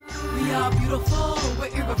are beautiful,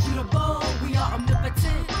 we're irrefutable, we are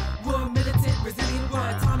omnipotent, we're militant, resilient, we're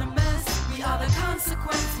autonomous. We are the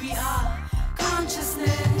consequence, we are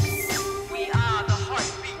consciousness. We are the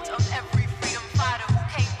heartbeat of every freedom fighter who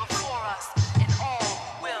came before us, and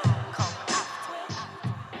all will come after.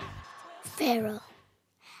 Feral,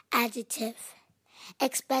 adjective,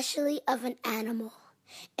 especially of an animal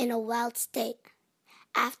in a wild state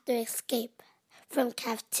after escape from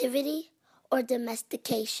captivity or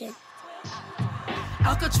domestication.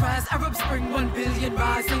 Alcatraz, Arab Spring, 1 billion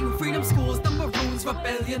rising. Freedom schools, the Maroons,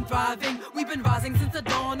 rebellion thriving. We've been rising since the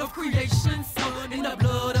dawn of creation. Sun in the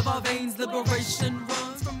blood of our veins, liberation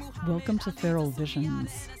runs from... Welcome to Feral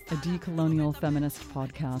Visions, a decolonial feminist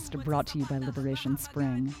podcast brought to you by Liberation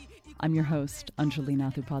Spring. I'm your host, Anjali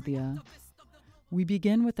Nathupathia. We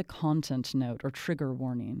begin with a content note or trigger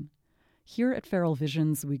warning. Here at Feral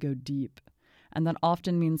Visions, we go deep, and that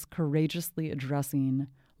often means courageously addressing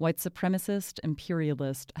white supremacist,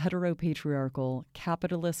 imperialist, heteropatriarchal,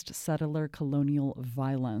 capitalist, settler, colonial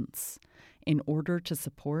violence in order to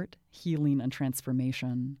support healing and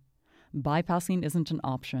transformation. Bypassing isn't an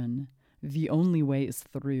option. The only way is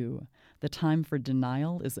through. The time for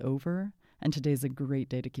denial is over, and today's a great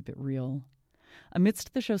day to keep it real.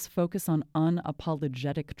 Amidst the show's focus on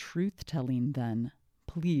unapologetic truth-telling, then,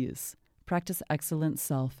 please practice excellent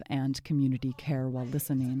self and community care while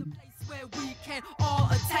listening. Where we can all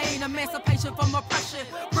attain emancipation from oppression,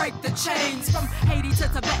 break the chains from Haiti to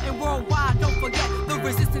Tibet and worldwide. Don't forget the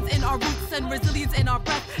resistance in our roots and resilience in our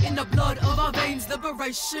breath, in the blood of our veins.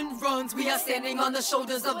 Liberation runs. We are standing on the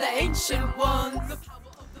shoulders of the ancient ones.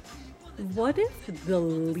 What if the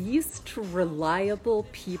least reliable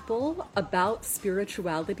people about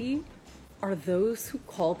spirituality are those who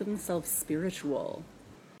call themselves spiritual?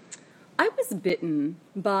 I was bitten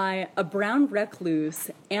by a brown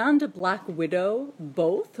recluse and a black widow,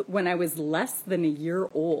 both when I was less than a year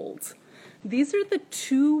old. These are the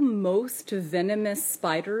two most venomous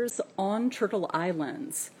spiders on Turtle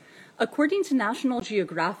Island. According to National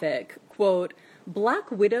Geographic, quote,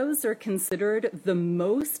 black widows are considered the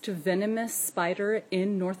most venomous spider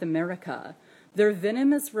in North America. Their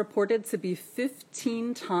venom is reported to be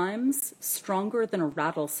 15 times stronger than a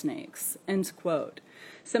rattlesnake's, end quote.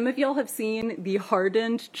 Some of y'all have seen the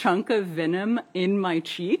hardened chunk of venom in my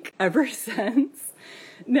cheek ever since.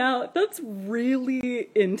 Now, that's really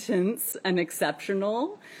intense and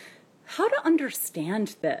exceptional. How to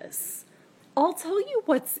understand this? I'll tell you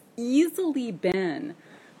what's easily been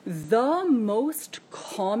the most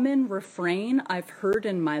common refrain I've heard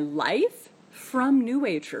in my life from New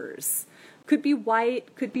Agers. Could be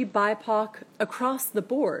white, could be BIPOC, across the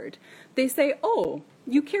board. They say, oh,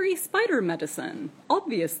 you carry spider medicine,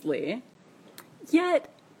 obviously. Yet,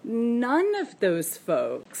 none of those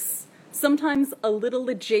folks, sometimes a little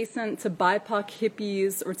adjacent to BIPOC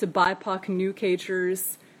hippies or to BIPOC New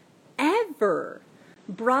Agers, ever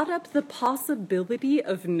brought up the possibility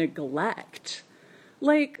of neglect.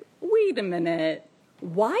 Like, wait a minute,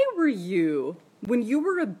 why were you, when you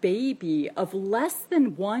were a baby of less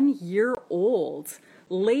than 1 year old,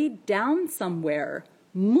 laid down somewhere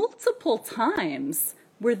multiple times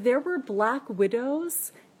where there were black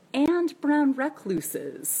widows and brown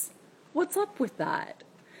recluses? What's up with that?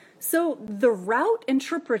 So the route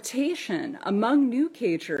interpretation among New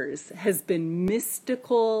Agers has been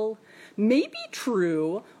mystical, maybe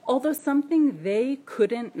true, although something they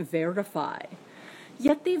couldn't verify.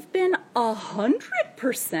 Yet they've been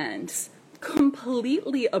 100%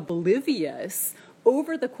 completely oblivious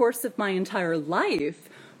over the course of my entire life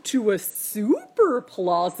to a super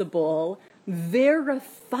plausible,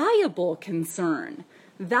 verifiable concern,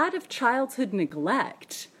 that of childhood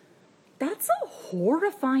neglect. That's a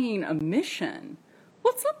horrifying omission.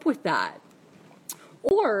 What's up with that?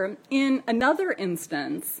 Or, in another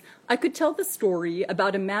instance, I could tell the story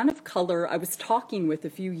about a man of color I was talking with a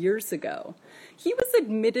few years ago. He was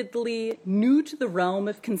admittedly new to the realm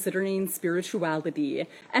of considering spirituality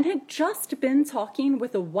and had just been talking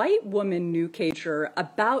with a white woman New Ager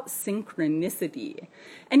about synchronicity.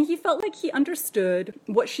 And he felt like he understood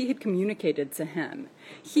what she had communicated to him.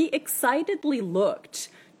 He excitedly looked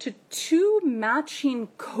to two matching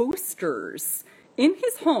coasters in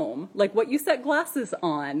his home, like what you set glasses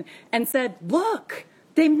on, and said, look,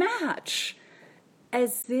 they match,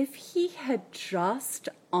 as if he had just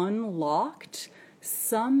unlocked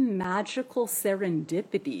some magical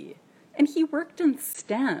serendipity, and he worked in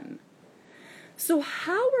STEM. So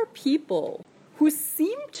how are people who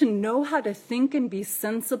seem to know how to think and be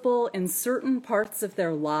sensible in certain parts of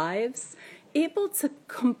their lives able to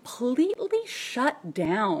completely shut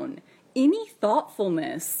down any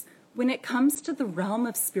thoughtfulness when it comes to the realm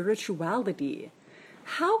of spirituality?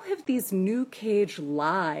 How have these New Cage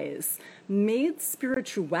lies made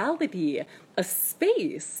spirituality a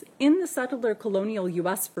space in the settler colonial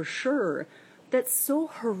U.S. for sure that's so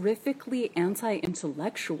horrifically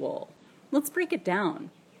anti-intellectual? Let's break it down.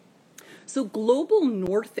 So global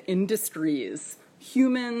North industries,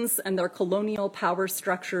 humans and their colonial power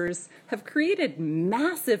structures have created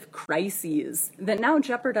massive crises that now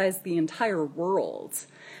jeopardize the entire world.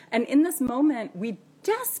 And in this moment, we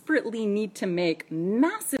desperately need to make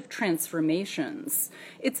massive transformations.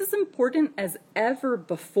 It's as important as ever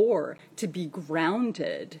before to be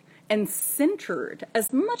grounded and centered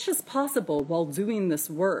as much as possible while doing this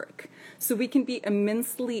work, so we can be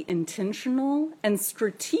immensely intentional and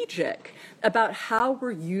strategic about how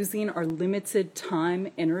we're using our limited time,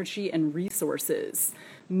 energy, and resources,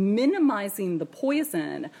 minimizing the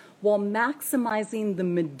poison while maximizing the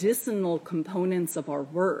medicinal components of our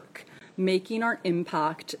work, making our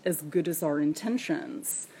impact as good as our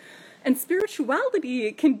intentions. And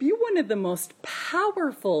spirituality can be one of the most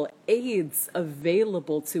powerful aids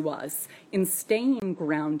available to us in staying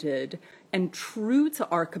grounded and true to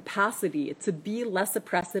our capacity to be less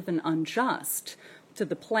oppressive and unjust to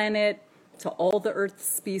the planet, to all the Earth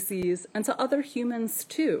species, and to other humans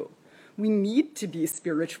too. We need to be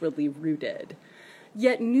spiritually rooted.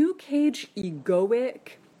 Yet New Cage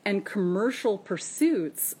egoic and commercial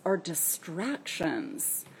pursuits are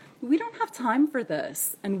distractions. We don't have time for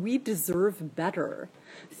this, and we deserve better.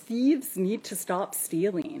 Thieves need to stop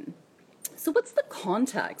stealing. So what's the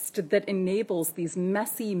context that enables these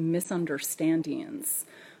messy misunderstandings?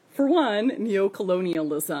 For one,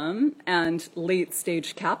 neocolonialism and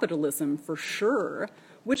late-stage capitalism for sure,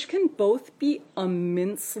 which can both be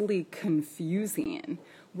immensely confusing.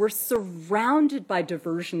 We're surrounded by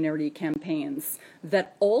diversionary campaigns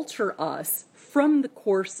that alter us from the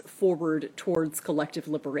course forward towards collective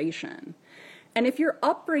liberation. And if your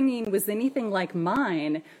upbringing was anything like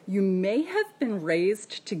mine, you may have been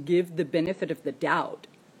raised to give the benefit of the doubt,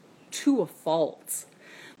 to a fault.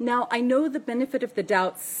 Now, I know the benefit of the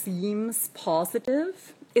doubt seems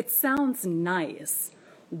positive. It sounds nice.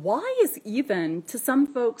 Wise even to some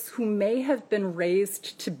folks who may have been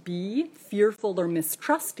raised to be fearful or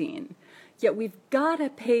mistrusting. Yet we've got to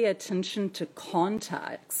pay attention to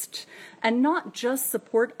context and not just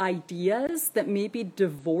support ideas that may be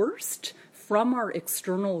divorced from our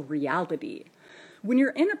external reality. When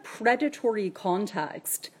you're in a predatory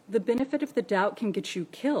context, the benefit of the doubt can get you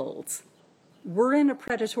killed. We're in a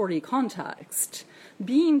predatory context.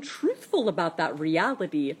 Being truthful about that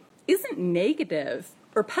reality isn't negative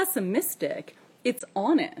or pessimistic, it's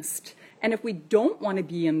honest. And if we don't want to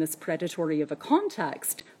be in this predatory of a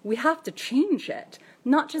context, we have to change it,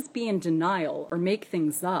 not just be in denial or make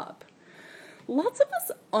things up. Lots of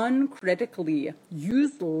us uncritically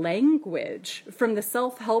use language from the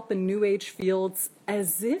self-help and New Age fields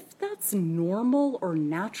as if that's normal or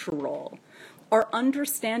natural. Our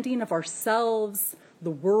understanding of ourselves,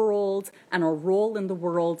 the world, and our role in the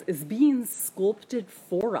world is being sculpted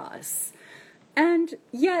for us. And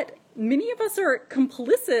yet, many of us are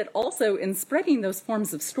complicit also in spreading those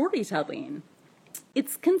forms of storytelling.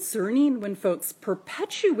 It's concerning when folks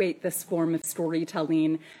perpetuate this form of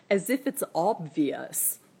storytelling as if it's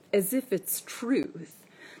obvious, as if it's truth,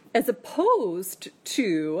 as opposed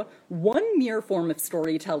to one mere form of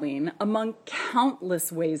storytelling among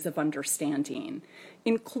countless ways of understanding,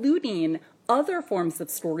 including other forms of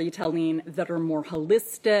storytelling that are more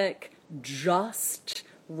holistic, just,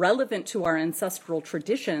 relevant to our ancestral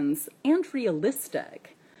traditions, and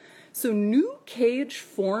realistic. So New Cage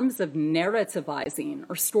forms of narrativizing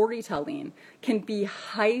or storytelling can be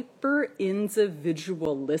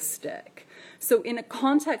hyper-individualistic. So in a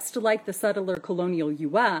context like the settler colonial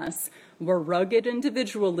U.S., where rugged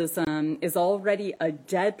individualism is already a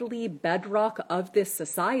deadly bedrock of this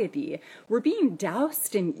society, we're being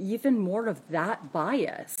doused in even more of that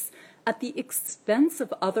bias at the expense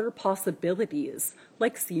of other possibilities,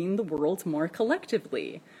 like seeing the world more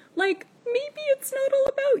collectively. Like, maybe it's not all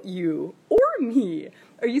about you or me.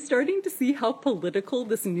 Are you starting to see how political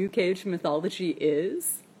this New Cage mythology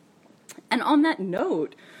is? And on that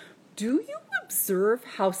note, do you observe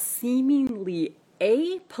how seemingly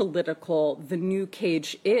apolitical the New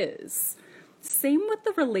Cage is? Same with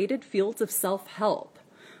the related fields of self-help.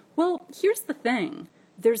 Well, here's the thing.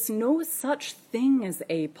 There's no such thing as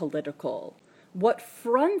apolitical. What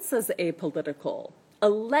fronts as apolitical,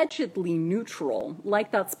 allegedly neutral,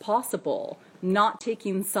 like that's possible, not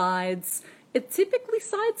taking sides, it typically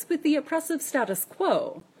sides with the oppressive status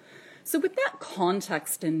quo. So with that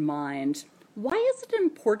context in mind, Why is it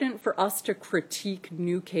important for us to critique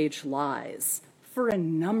New Age lies? For a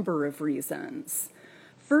number of reasons.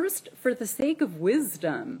 First, for the sake of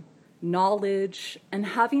wisdom, knowledge, and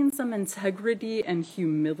having some integrity and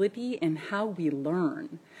humility in how we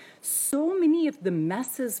learn. So many of the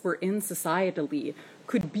messes we're in societally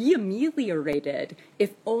could be ameliorated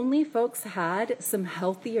if only folks had some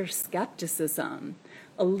healthier skepticism,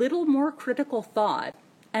 a little more critical thought,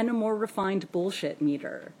 and a more refined bullshit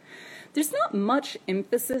meter. There's not much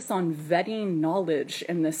emphasis on vetting knowledge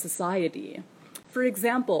in this society. For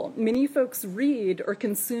example, many folks read or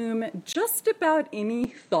consume just about any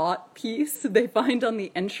thought piece they find on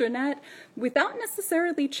the internet without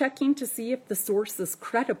necessarily checking to see if the source is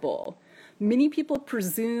credible. Many people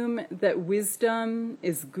presume that wisdom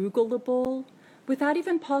is Googleable without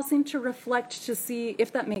even pausing to reflect to see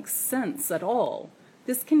if that makes sense at all.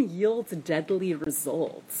 This can yield deadly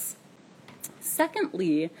results.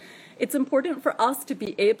 Secondly, it's important for us to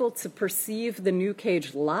be able to perceive the New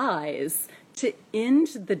Age lies to end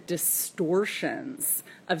the distortions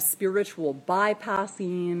of spiritual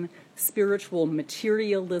bypassing, spiritual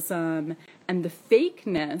materialism, and the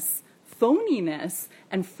fakeness, phoniness,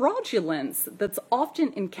 and fraudulence that's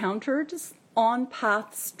often encountered on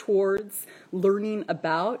paths towards learning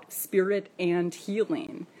about spirit and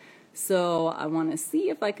healing. So I want to see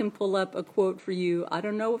if I can pull up a quote for you. I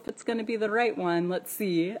don't know if it's going to be the right one. Let's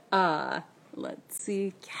see. Yes.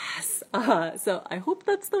 So I hope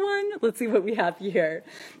that's the one. Let's see what we have here.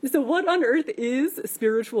 So what on earth is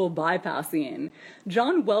spiritual bypassing?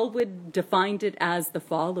 John Welwood defined it as the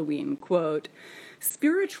following, quote,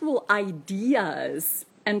 spiritual ideas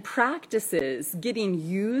and practices getting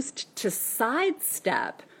used to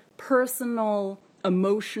sidestep personal,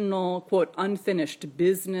 emotional, quote, unfinished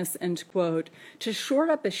business, end quote, to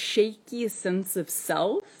shore up a shaky sense of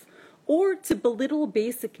self or to belittle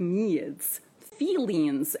basic needs,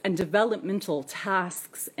 feelings, and developmental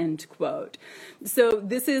tasks, end quote. So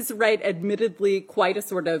this is, right, admittedly quite a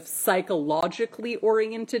sort of psychologically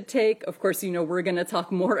oriented take. Of course, you know, we're going to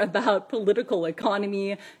talk more about political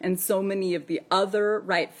economy and so many of the other,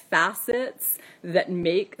 right, facets that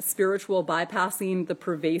make spiritual bypassing the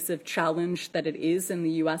pervasive challenge that it is in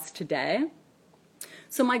the US today.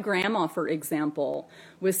 So my grandma, for example,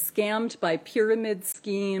 was scammed by pyramid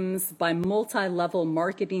schemes, by multi-level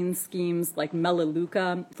marketing schemes like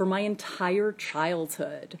Melaleuca for my entire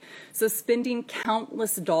childhood. So spending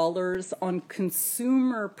countless dollars on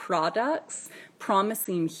consumer products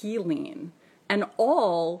promising healing, and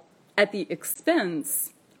all at the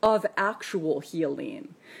expense of actual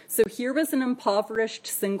healing. So here was an impoverished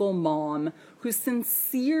single mom who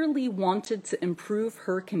sincerely wanted to improve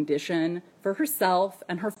her condition for herself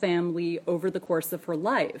and her family over the course of her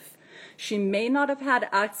life. She may not have had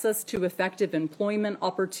access to effective employment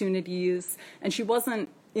opportunities, and she wasn't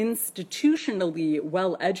institutionally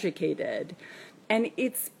well educated. And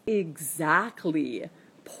it's exactly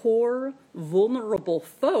poor, vulnerable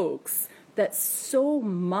folks that so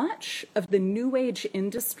much of the New Age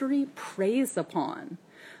industry preys upon.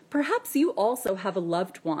 Perhaps you also have a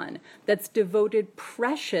loved one that's devoted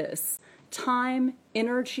precious time,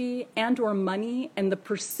 energy, and or money in the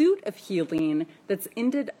pursuit of healing that's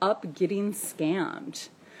ended up getting scammed.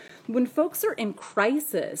 When folks are in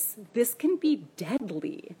crisis, this can be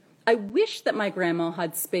deadly. I wish that my grandma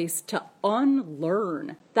had space to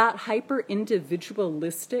unlearn that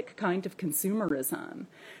hyper-individualistic kind of consumerism,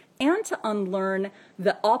 and to unlearn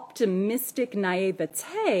the optimistic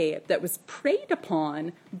naivete that was preyed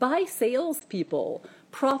upon by salespeople,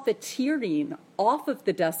 profiteering off of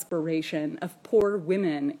the desperation of poor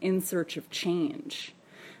women in search of change.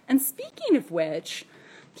 And speaking of which,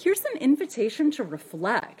 here's an invitation to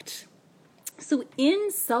reflect. So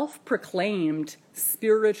in self-proclaimed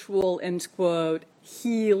spiritual, end quote,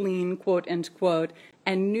 healing, quote, end quote,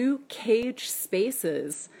 and New Age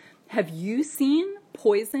spaces, have you seen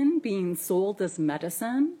poison being sold as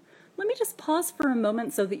medicine? Let me just pause for a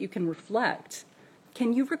moment so that you can reflect.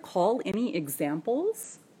 Can you recall any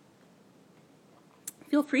examples?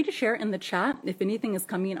 Feel free to share in the chat if anything is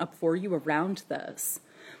coming up for you around this.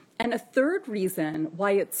 And a third reason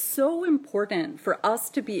why it's so important for us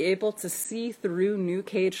to be able to see through New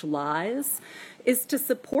Age lies is to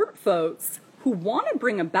support folks who want to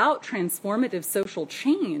bring about transformative social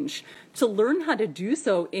change to learn how to do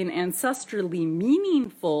so in ancestrally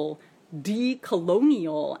meaningful,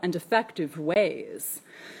 decolonial, and effective ways.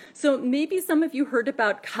 So maybe some of you heard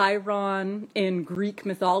about Chiron in Greek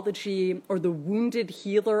mythology, or the wounded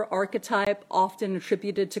healer archetype often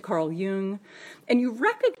attributed to Carl Jung, and you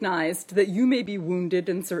recognized that you may be wounded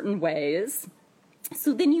in certain ways.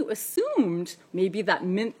 So then you assumed maybe that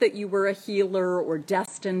meant that you were a healer or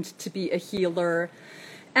destined to be a healer.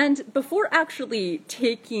 And before actually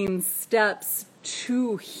taking steps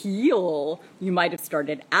to heal, you might have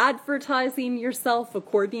started advertising yourself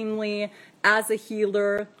accordingly as a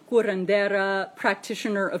healer, curandera,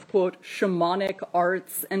 practitioner of, quote, shamanic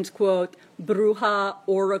arts, end quote, bruja,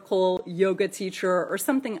 oracle, yoga teacher, or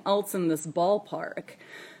something else in this ballpark.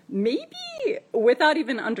 Maybe without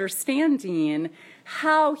even understanding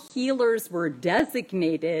how healers were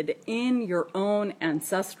designated in your own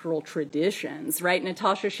ancestral traditions, right?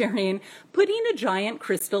 Natasha sharing, putting a giant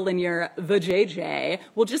crystal in your vajayjay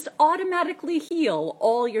will just automatically heal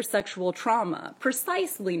all your sexual trauma.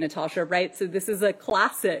 Precisely, Natasha, right? So this is a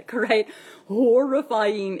classic, right?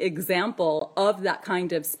 Horrifying example of that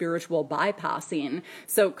kind of spiritual bypassing.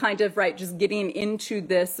 So kind of, right, just getting into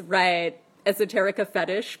this, right, esoterica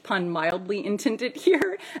fetish, pun mildly intended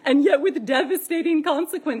here, and yet with devastating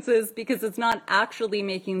consequences because it's not actually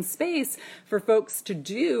making space for folks to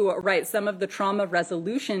do, right, some of the trauma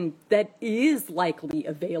resolution that is likely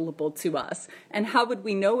available to us. And how would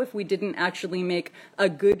we know if we didn't actually make a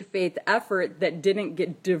good faith effort that didn't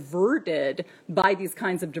get diverted by these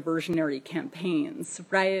kinds of diversionary campaigns,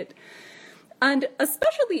 right? And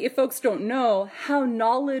especially if folks don't know how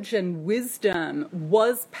knowledge and wisdom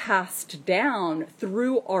was passed down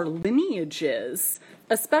through our lineages,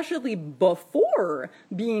 especially before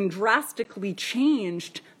being drastically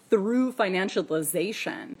changed through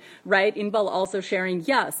financialization, right? Inbal also sharing,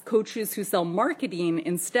 yes, coaches who sell marketing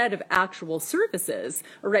instead of actual services,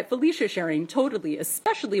 right? Felicia sharing, totally,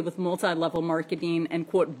 especially with multi-level marketing and,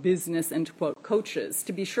 quote, business, end quote, coaches.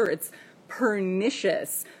 To be sure, it's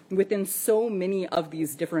pernicious within so many of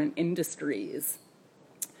these different industries.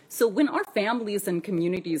 So when our families and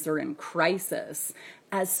communities are in crisis,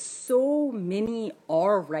 as so many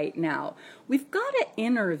are right now, we've got to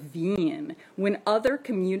intervene when other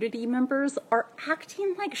community members are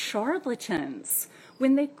acting like charlatans,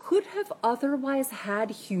 when they could have otherwise had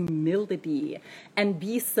humility and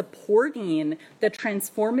be supporting the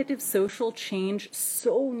transformative social change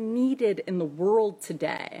so needed in the world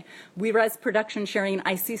today. We Rise Production sharing,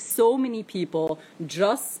 I see so many people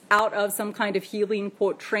just out of some kind of healing,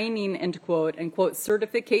 quote, training, end quote, and quote,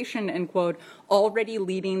 certification, end quote, already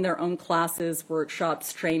leading their own classes,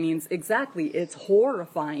 workshops, trainings. Exactly, it's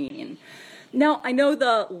horrifying. Now, I know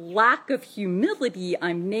the lack of humility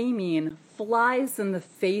I'm naming flies in the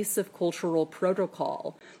face of cultural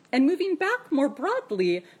protocol. And moving back more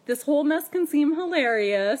broadly, this whole mess can seem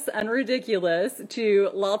hilarious and ridiculous to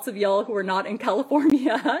lots of y'all who are not in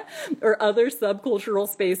California or other subcultural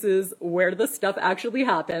spaces where the stuff actually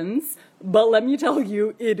happens. But let me tell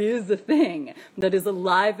you, it is a thing that is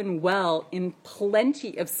alive and well in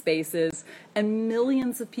plenty of spaces, and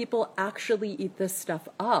millions of people actually eat this stuff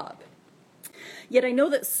up. Yet I know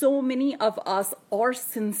that so many of us are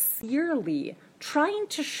sincerely trying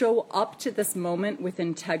to show up to this moment with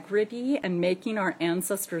integrity and making our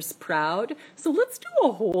ancestors proud. So let's do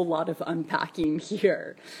a whole lot of unpacking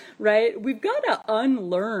here, right? We've got to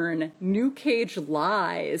unlearn new cage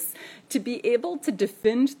lies to be able to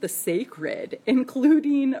defend the sacred,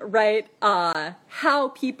 including, right, how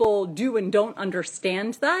people do and don't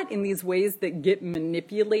understand that in these ways that get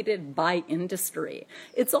manipulated by industry.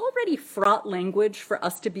 It's already fraught language for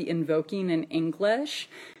us to be invoking in English.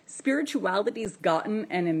 Spirituality's gotten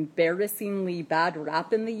an embarrassingly bad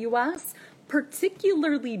rap in the US,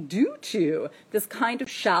 particularly due to this kind of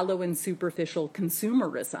shallow and superficial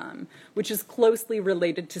consumerism, which is closely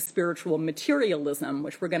related to spiritual materialism,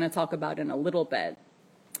 which we're going to talk about in a little bit.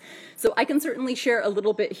 So I can certainly share a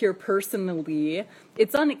little bit here personally.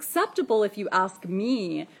 It's unacceptable, if you ask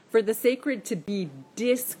me, for the sacred to be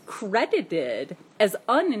discredited as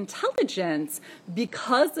unintelligent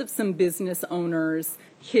because of some business owners,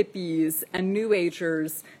 hippies, and New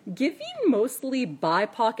Agers giving mostly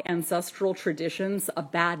BIPOC ancestral traditions a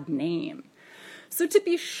bad name. So to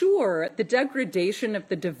be sure, the degradation of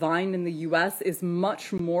the divine in the US is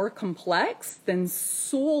much more complex than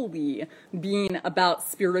solely being about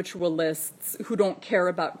spiritualists who don't care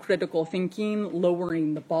about critical thinking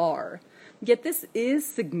lowering the bar. Yet this is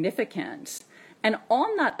significant. And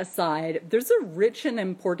on that aside, there's a rich and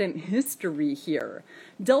important history here.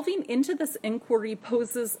 Delving into this inquiry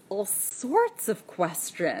poses all sorts of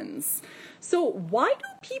questions. So why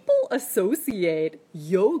do people associate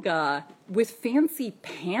yoga with fancy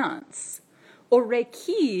pants, or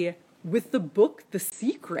Reiki with the book The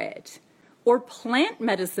Secret, or plant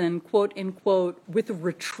medicine, quote unquote, with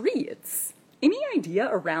retreats? Any idea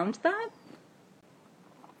around that?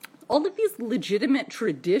 all of these legitimate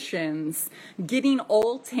traditions getting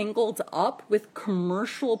all tangled up with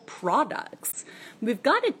commercial products. We've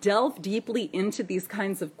got to delve deeply into these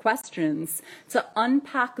kinds of questions to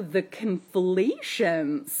unpack the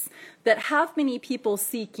conflations that have many people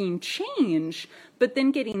seeking change, but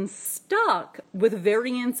then getting stuck with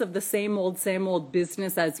variants of the same old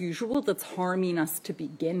business as usual that's harming us to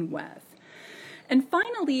begin with. And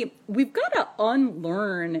finally, we've got to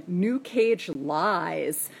unlearn New Cage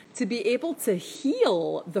lies to be able to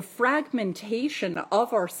heal the fragmentation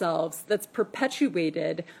of ourselves that's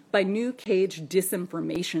perpetuated by New Cage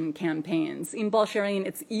disinformation campaigns. Inbal Sharian,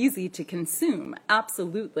 it's easy to consume,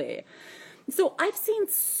 absolutely. So I've seen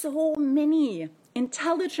so many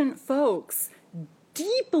intelligent folks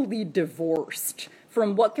deeply divorced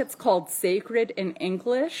from what gets called sacred in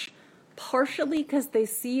English, partially because they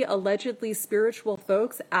see allegedly spiritual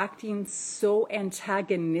folks acting so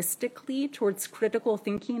antagonistically towards critical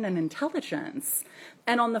thinking and intelligence.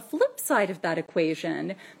 And on the flip side of that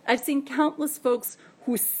equation, I've seen countless folks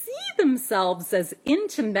who see themselves as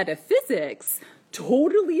into metaphysics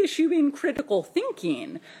totally eschewing critical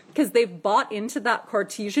thinking because they've bought into that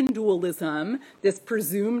Cartesian dualism, this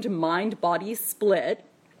presumed mind-body split,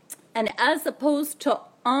 and as opposed to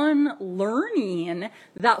unlearning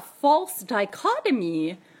that false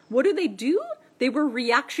dichotomy, what do? They were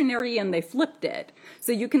reactionary and they flipped it.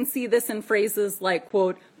 So you can see this in phrases like,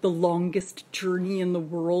 quote, the longest journey in the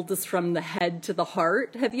world is from the head to the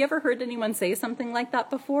heart. Have you ever heard anyone say something like that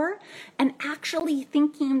before? And actually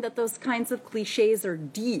thinking that those kinds of cliches are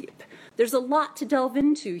deep. There's a lot to delve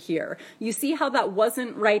into here. You see how that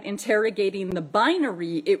wasn't, right, interrogating the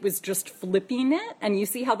binary, it was just flipping it. And you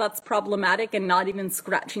see how that's problematic and not even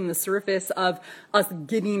scratching the surface of us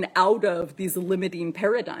getting out of these limiting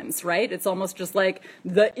paradigms, right? It's almost just like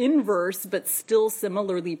the inverse, but still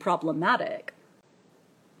similarly problematic.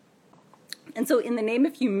 And so in the name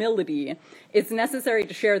of humility, it's necessary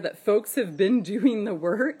to share that folks have been doing the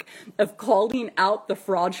work of calling out the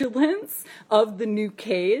fraudulence of the New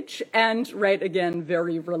Cage and, right, again,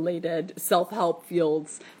 very related self-help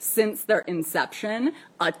fields since their inception.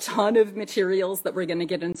 A ton of materials that we're going to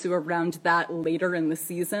get into around that later in the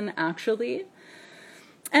season, actually.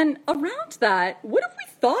 And around that, what have we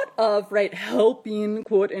thought of, right, helping,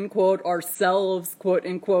 quote unquote, ourselves, quote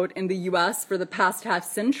unquote, in the US for the past half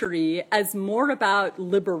century as more about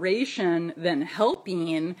liberation than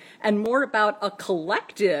helping and more about a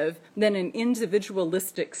collective than an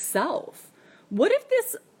individualistic self? What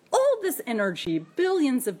if all this energy,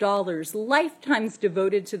 billions of dollars, lifetimes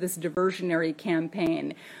devoted to this diversionary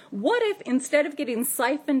campaign, what if instead of getting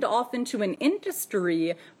siphoned off into an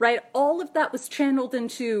industry, right, all of that was channeled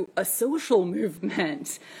into a social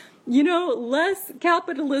movement? You know, less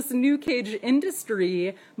capitalist New Cage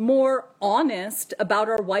industry, more honest about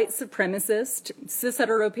our white supremacist,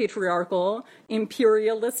 cis-heteropatriarchal,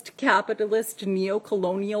 imperialist, capitalist,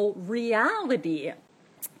 neo-colonial reality.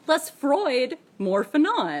 Less Freud, more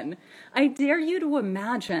Fanon. I dare you to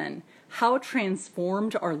imagine how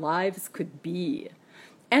transformed our lives could be.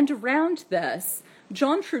 And around this,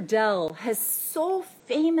 John Trudell has so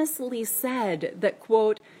famously said that,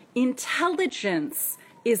 quote, intelligence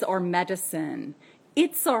is our medicine,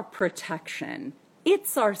 it's our protection,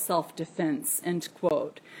 it's our self-defense, end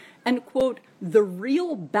quote. And, quote, the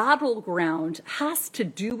real battleground has to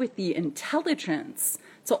do with the intelligence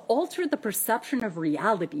to alter the perception of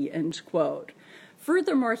reality, end quote.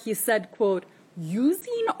 Furthermore, he said, quote,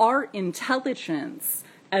 using our intelligence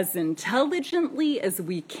as intelligently as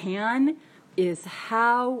we can is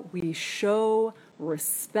how we show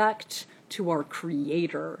respect to our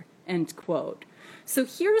creator, end quote. So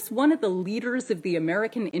here's one of the leaders of the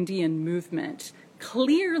American Indian movement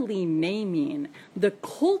clearly naming the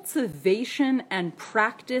cultivation and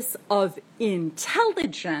practice of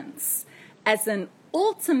intelligence as an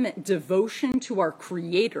ultimate devotion to our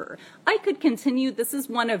creator. I could continue. This is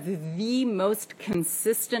one of the most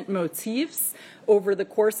consistent motifs over the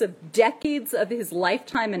course of decades of his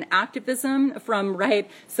lifetime in activism, from, right,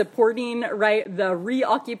 supporting, right, the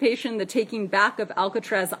reoccupation, the taking back of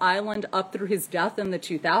Alcatraz Island up through his death in the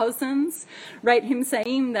 2000s, right, him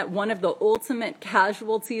saying that one of the ultimate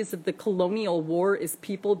casualties of the colonial war is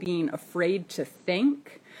people being afraid to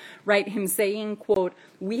think, right, him saying, quote,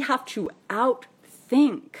 we have to outthink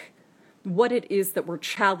what it is that we're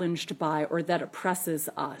challenged by or that oppresses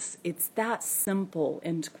us. It's that simple,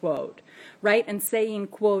 end quote, right? And saying,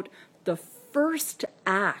 quote, the first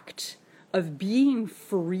act of being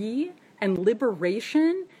free and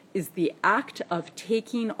liberation is the act of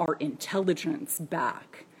taking our intelligence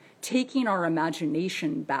back, taking our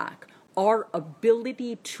imagination back, our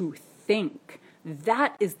ability to think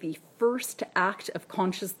That is the first act of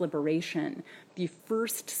conscious liberation, the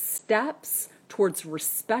first steps towards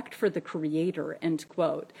respect for the creator, end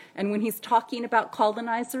quote. And when he's talking about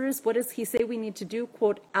colonizers, what does he say we need to do?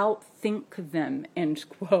 Quote, outthink them, end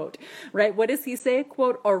quote, right? What does he say?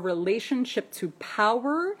 Quote, our relationship to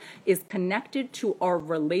power is connected to our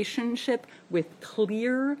relationship with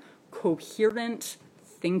clear, coherent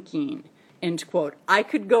thinking. End quote. I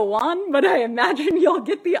could go on, but I imagine you'll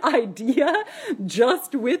get the idea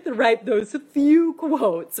just with, right, those few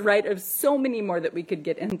quotes, right, of so many more that we could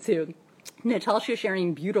get into. Natasha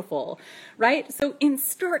sharing beautiful, right? So in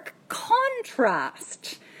stark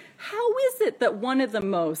contrast, how is it that one of the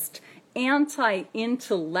most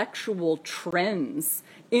anti-intellectual trends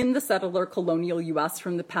in the settler colonial U.S.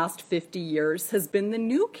 from the past 50 years has been the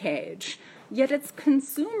new cage, yet its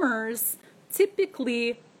consumers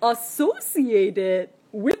typically associate it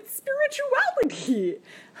with spirituality?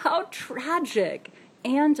 How tragic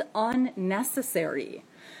and unnecessary.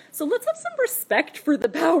 So let's have some respect for the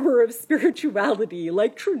power of spirituality,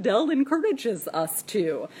 like Trudell encourages us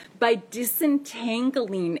to, by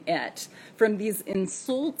disentangling it from these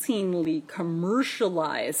insultingly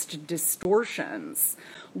commercialized distortions.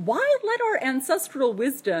 Why let our ancestral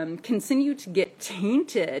wisdom continue to get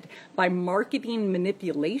tainted by marketing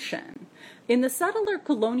manipulation? In the settler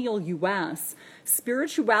colonial U.S.,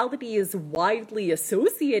 spirituality is widely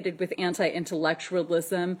associated with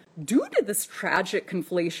anti-intellectualism due to this tragic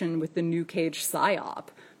conflation with the New Cage psyop.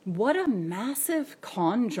 What a massive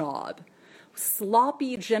con job.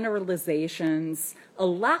 Sloppy generalizations, a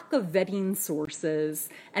lack of vetting sources,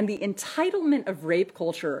 and the entitlement of rape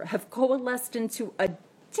culture have coalesced into a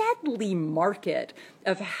deadly market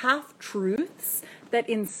of half-truths that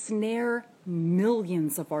ensnare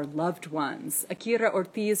millions of our loved ones. Akira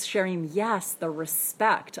Ortiz sharing, yes, the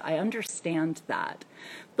respect. I understand that.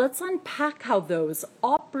 Let's unpack how those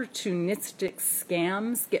opportunistic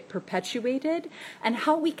scams get perpetuated and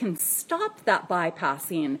how we can stop that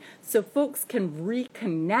bypassing so folks can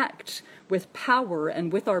reconnect with power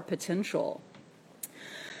and with our potential.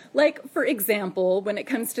 Like, for example, when it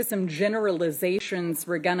comes to some generalizations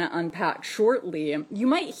we're gonna unpack shortly, you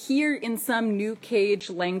might hear in some New Cage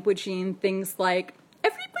languaging things like,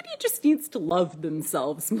 everybody just needs to love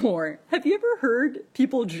themselves more. Have you ever heard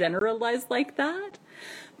people generalize like that?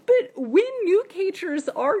 But when New Cagers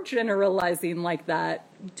are generalizing like that,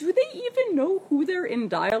 do they even know who they're in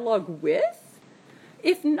dialogue with?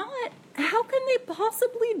 If not, how can they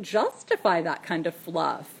possibly justify that kind of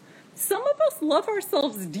fluff? Some of us love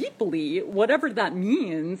ourselves deeply, whatever that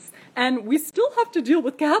means, and we still have to deal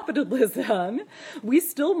with capitalism. We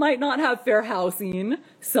still might not have fair housing,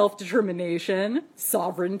 self-determination,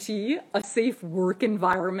 sovereignty, a safe work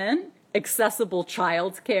environment, accessible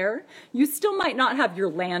childcare. You still might not have your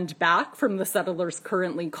land back from the settlers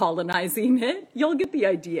currently colonizing it. You'll get the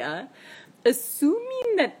idea.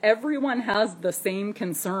 Assuming that everyone has the same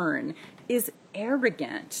concern is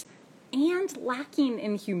arrogant and lacking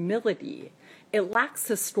in humility. It lacks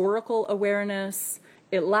historical awareness.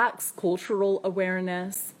 It lacks cultural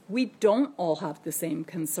awareness. We don't all have the same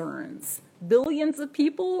concerns. Billions of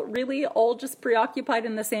people really all just preoccupied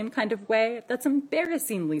in the same kind of way? That's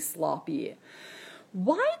embarrassingly sloppy.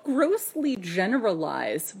 Why grossly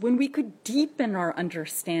generalize when we could deepen our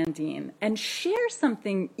understanding and share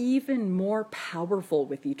something even more powerful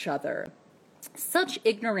with each other? Such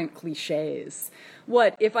ignorant cliches.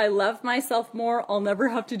 What, if I love myself more, I'll never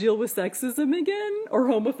have to deal with sexism again? Or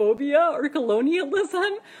homophobia? Or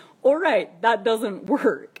colonialism? All right, that doesn't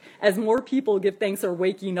work, as more people give thanks are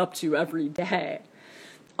waking up to every day.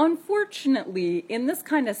 Unfortunately, in this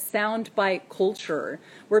kind of soundbite culture,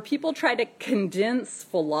 where people try to condense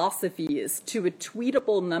philosophies to a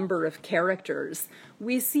tweetable number of characters,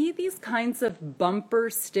 we see these kinds of bumper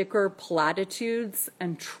sticker platitudes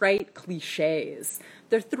and trite cliches.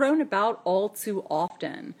 They're thrown about all too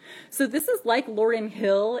often. So this is like Lauryn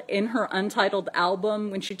Hill in her Untitled album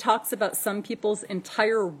when she talks about some people's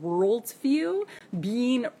entire worldview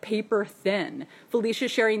being paper thin. Felicia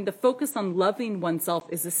sharing, the focus on loving oneself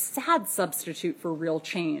is a sad substitute for real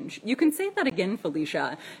change. You can say that again,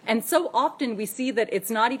 Felicia. And so often we see that it's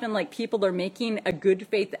not even like people are making a good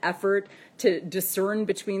faith effort to discern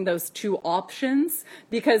between those two options,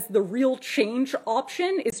 because the real change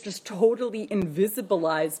option is just totally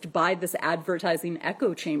invisibilized by this advertising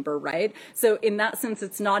echo chamber, right? So in that sense,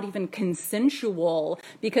 it's not even consensual,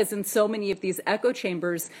 because in so many of these echo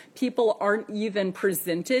chambers, people aren't even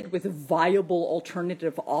presented with viable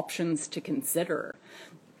alternative options to consider.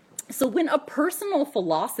 So when a personal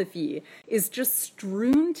philosophy is just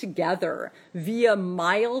strewn together via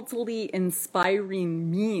mildly inspiring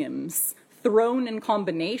memes thrown in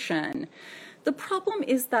combination. The problem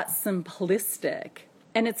is that's simplistic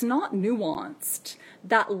and it's not nuanced.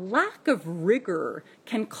 That lack of rigor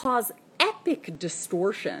can cause epic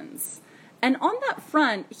distortions. And on that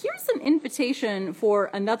front, here's an invitation for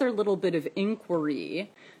another little bit of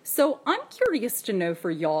inquiry. So I'm curious to know for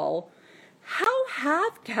y'all, how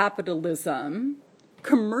have capitalism,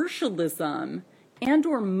 commercialism, and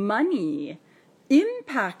or money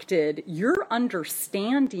impacted your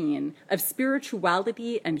understanding of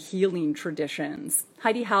spirituality and healing traditions?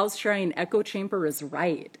 Heidi Howe's sharing echo chamber is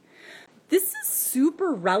right. This is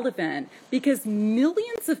super relevant because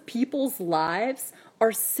millions of people's lives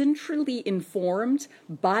are centrally informed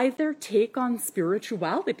by their take on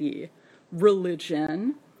spirituality,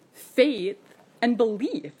 religion, faith, and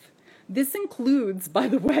belief. This includes, by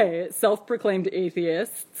the way, self-proclaimed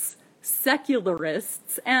atheists,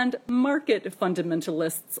 secularists, and market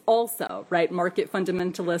fundamentalists also, right? Market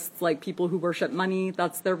fundamentalists, like people who worship money,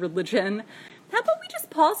 that's their religion. How about we just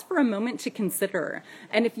pause for a moment to consider?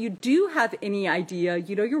 And if you do have any idea,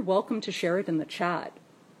 you're welcome to share it in the chat.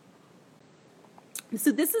 So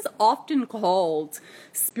this is often called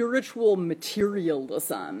spiritual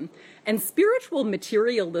materialism. And spiritual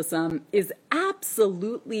materialism is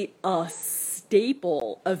absolutely a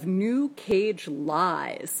staple of New Cage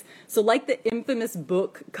lies. So like the infamous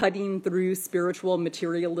book Cutting Through Spiritual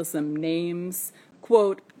Materialism names,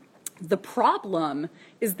 quote, the problem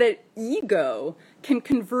is that ego can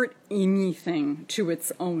convert anything to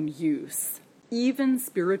its own use, even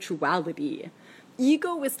spirituality.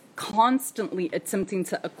 Ego is constantly attempting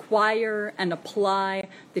to acquire and apply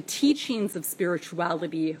the teachings of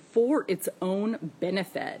spirituality for its own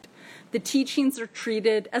benefit. The teachings are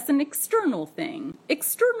treated as an external thing,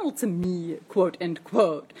 external to me, quote, end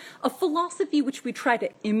quote, a philosophy which we try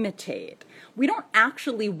to imitate. We don't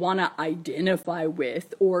actually want to identify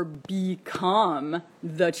with or become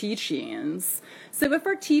the teachings. So if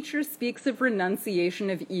our teacher speaks of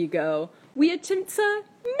renunciation of ego, we attempt to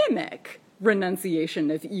mimic renunciation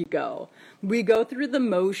of ego. We go through the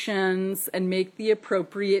motions and make the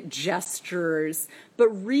appropriate gestures, but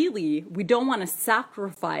really, we don't want to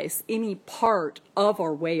sacrifice any part of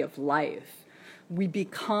our way of life. We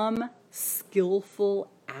become skillful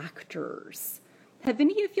actors. Have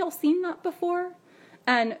any of y'all seen that before?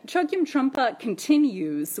 And Chogyam Trungpa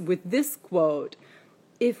continues with this quote,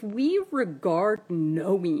 if we regard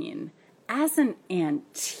knowing as an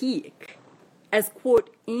antique, as,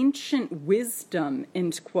 quote, ancient wisdom,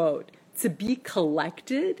 end quote, to be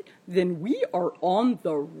collected, then we are on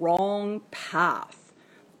the wrong path.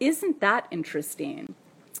 Isn't that interesting?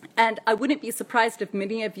 And I wouldn't be surprised if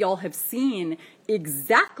many of y'all have seen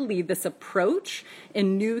exactly this approach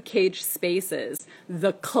in New Cage spaces,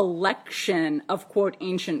 the collection of, quote,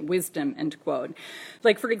 ancient wisdom, end quote.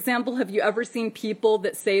 Like, for example, have you ever seen people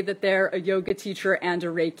that say that they're a yoga teacher and a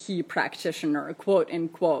Reiki practitioner, quote,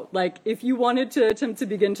 end quote? Like, if you wanted to attempt to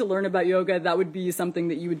begin to learn about yoga, that would be something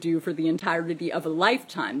that you would do for the entirety of a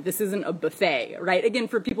lifetime. This isn't a buffet, right? Again,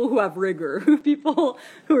 for people who have rigor, people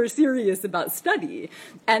who are serious about study.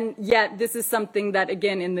 And yet, this is something that,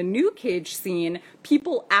 again, in the New Cage scene,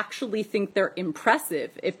 people actually think they're impressive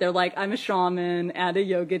if they're like, I'm a shaman and a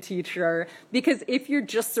yoga teacher. Because if you're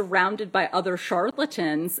just surrounded by other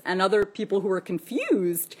charlatans and other people who are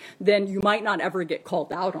confused, then you might not ever get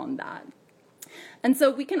called out on that. And so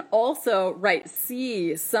we can also, right,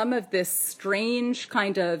 see some of this strange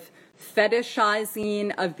kind of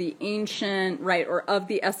fetishizing of the ancient, right, or of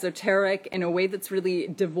the esoteric in a way that's really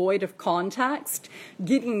devoid of context,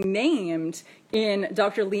 getting named in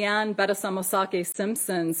Dr. Leanne Betasamosake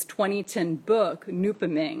Simpson's 2010 book,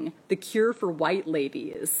 Nupaming, The Cure for White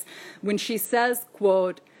Ladies, when she says,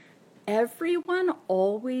 quote, everyone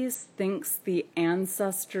always thinks the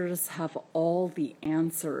ancestors have all the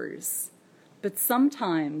answers, but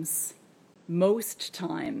sometimes, most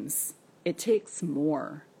times, it takes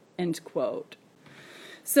more. End quote.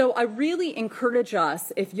 So I really encourage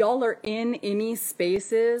us, if y'all are in any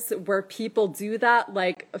spaces where people do that,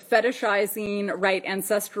 like fetishizing, right,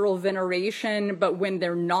 ancestral veneration, but when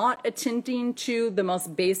they're not attending to the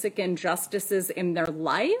most basic injustices in their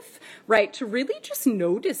life, right, to really just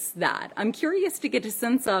notice that. I'm curious to get a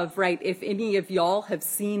sense of, right, if any of y'all have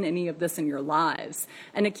seen any of this in your lives.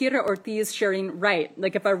 And Akira Ortiz sharing, right,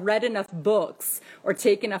 like if I read enough books or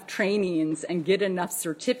take enough trainings and get enough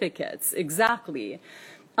certificates, exactly.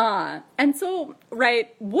 And so,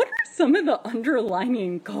 right, what are some of the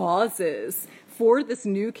underlying causes for this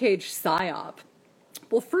New Cage psyop?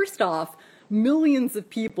 Well, first off, millions of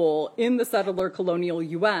people in the settler colonial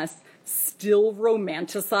U.S. still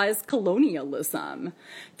romanticize colonialism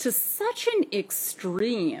to such an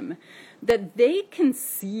extreme that they can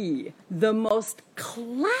see the most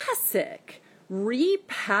classic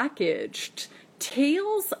repackaged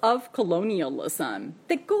tales of colonialism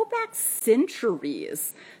that go back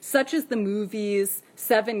centuries, such as the movies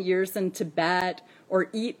 7 Years in Tibet or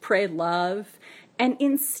Eat, Pray, Love. And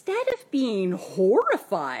instead of being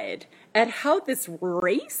horrified at how this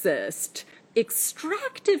racist,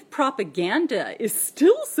 extractive propaganda is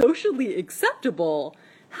still socially acceptable,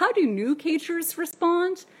 how do New Cagers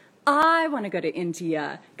respond? I want to go to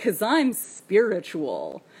India because I'm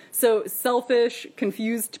spiritual. So selfish,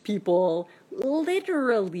 confused people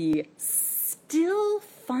literally still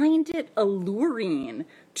find it alluring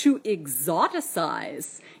to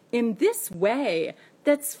exoticize in this way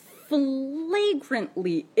that's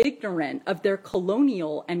flagrantly ignorant of their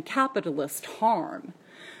colonial and capitalist harm.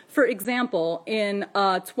 For example, in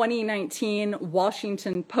a 2019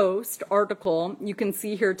 Washington Post article, you can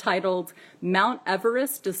see here titled, "Mount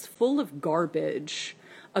Everest is full of garbage.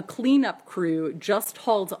 A cleanup crew just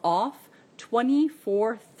hauled off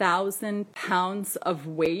 24,000 pounds of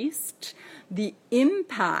waste. The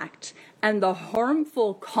impact and the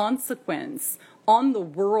harmful consequence on the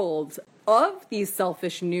world of these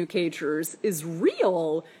selfish New Cagers is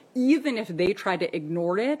real, even if they try to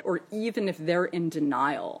ignore it or even if they're in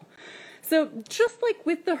denial." So just like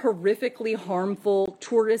with the horrifically harmful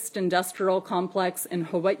tourist industrial complex in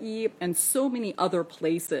Hawaii and so many other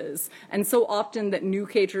places, and so often that New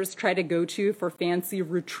Cagers try to go to for fancy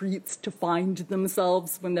retreats to find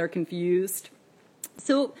themselves when they're confused.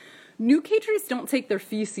 So New Cagers don't take their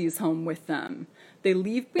feces home with them. They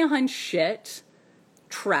leave behind shit,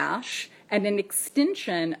 trash, and an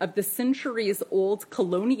extension of the centuries-old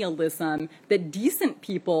colonialism that decent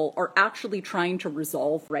people are actually trying to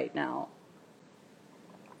resolve right now.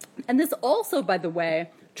 And this also, by the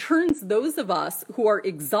way, turns those of us who are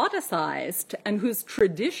exoticized and whose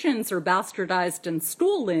traditions are bastardized and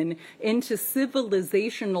stolen into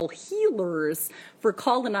civilizational healers for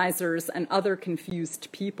colonizers and other confused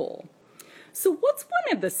people. So what's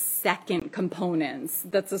one of the second components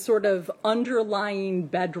that's a sort of underlying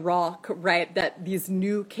bedrock, right, that these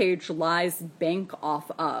New Cage lies bank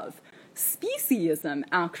off of? Speciesism,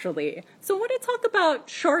 actually. So I want to talk about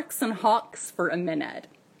sharks and hawks for a minute.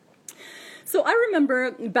 So I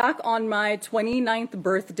remember back on my 29th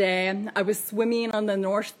birthday, I was swimming on the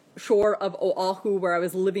north shore of Oahu where I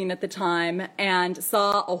was living at the time and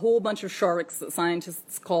saw a whole bunch of sharks that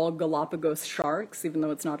scientists call Galapagos sharks, even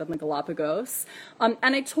though it's not in the Galapagos. And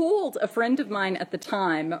I told a friend of mine at the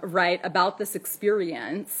time, right, about this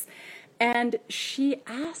experience, and she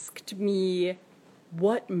asked me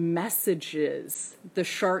what messages the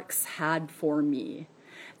sharks had for me.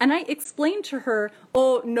 And I explained to her,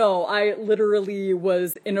 oh, no, I literally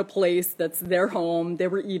was in a place that's their home. They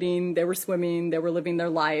were eating, they were swimming, they were living their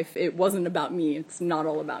life. It wasn't about me. It's not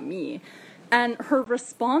all about me. And her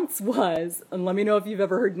response was, and let me know if you've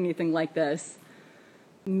ever heard anything like this,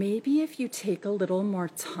 maybe if you take a little more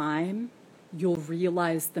time, you'll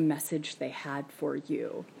realize the message they had for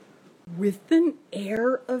you. With an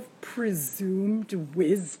air of presumed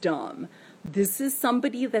wisdom. This is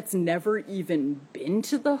somebody that's never even been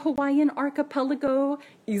to the Hawaiian archipelago,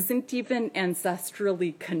 isn't even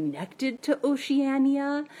ancestrally connected to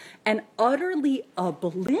Oceania, and utterly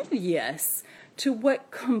oblivious to what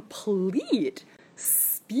complete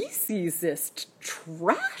speciesist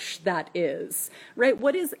trash that is, right?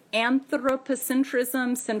 What is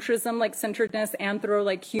anthropocentrism? Centrism like centeredness, anthro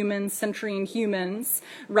like humans, centering humans,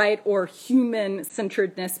 right? Or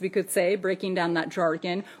human-centeredness, we could say, breaking down that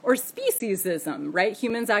jargon, or speciesism, right?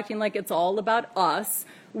 Humans acting like it's all about us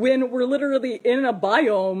when we're literally in a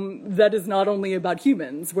biome that is not only about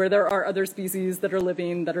humans, where there are other species that are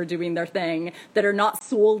living, that are doing their thing, that are not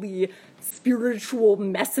solely spiritual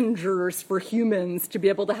messengers for humans to be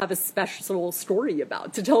able to have a special story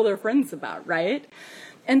about, to tell their friends about, right?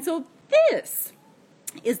 And so this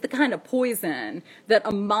is the kind of poison that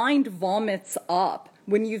a mind vomits up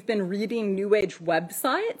when you've been reading New Age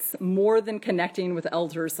websites more than connecting with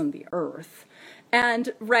elders on the earth.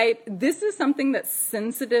 And, right, this is something that's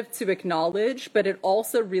sensitive to acknowledge, but it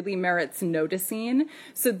also really merits noticing.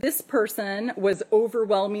 So this person was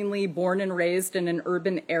overwhelmingly born and raised in an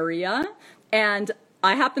urban area, and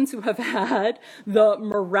I happen to have had the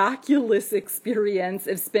miraculous experience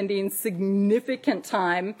of spending significant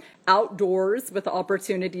time outdoors with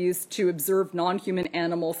opportunities to observe non-human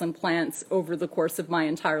animals and plants over the course of my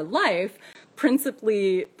entire life,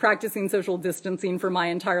 principally practicing social distancing for my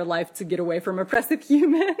entire life to get away from oppressive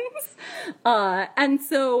humans. And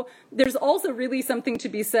so there's also really something to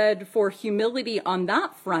be said for humility on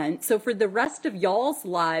that front. So for the rest of y'all's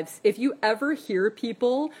lives, if you ever hear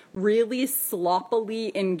people really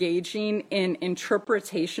sloppily engaging in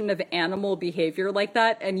interpretation of animal behavior like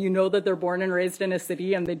that, and you know that they're born and raised in a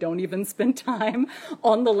city and they don't even spend time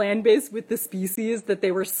on the land base with the species that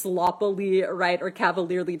they were sloppily, right, or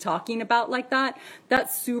cavalierly talking about like that,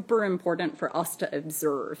 that's super important for us to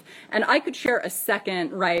observe. And I could share a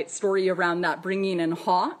second, right, story around that, bringing in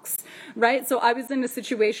hawks, right? So I was in a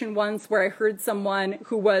situation once where I heard someone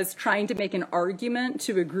who was trying to make an argument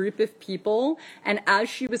to a group of people, and as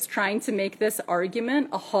she was trying to make this argument,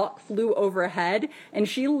 a hawk flew overhead, and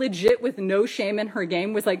she legit, with no shame in her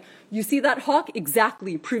game, was like, "You see that hawk?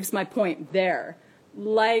 Exactly, proves my point there."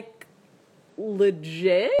 Like,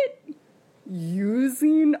 legit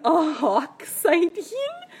using a hawk sighting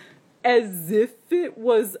as if it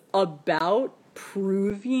was about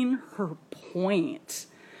proving her point.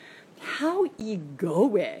 How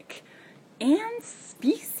egoic and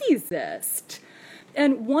speciesist.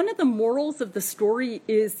 And one of the morals of the story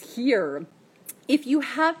is here, if you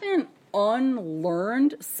haven't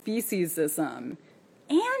unlearned speciesism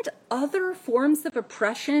and other forms of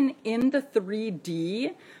oppression in the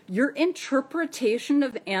 3D, your interpretation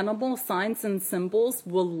of animal signs and symbols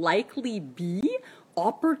will likely be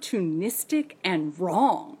opportunistic and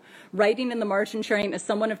wrong. Writing in the margin, sharing, as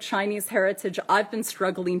someone of Chinese heritage, I've been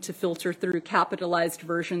struggling to filter through capitalized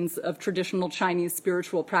versions of traditional Chinese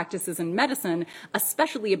spiritual practices and medicine,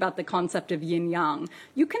 especially about the concept of yin yang.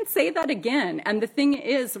 You can say that again. And the thing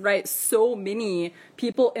is, right, so many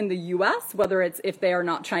people in the US, whether it's if they are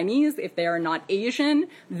not Chinese, if they are not Asian,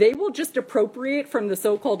 they will just appropriate from the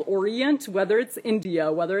so-called Orient, whether it's India,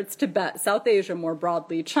 whether it's Tibet, South Asia more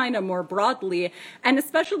broadly, China more broadly, and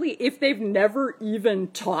especially if they've never even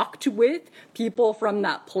talked with people from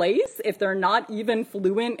that place, if they're not even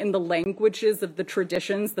fluent in the languages of the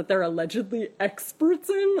traditions that they're allegedly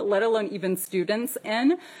experts in, let alone even students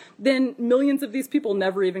in, then millions of these people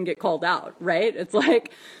never even get called out, right? It's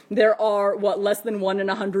like there are, less than 1 in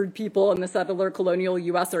 100 people in the settler colonial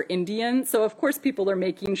US are Indian. So of course people are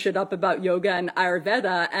making shit up about yoga and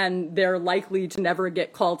Ayurveda, and they're likely to never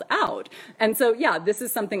get called out. And so, yeah, this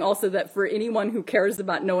is something also that for anyone who cares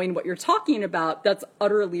about knowing what you're talking about, that's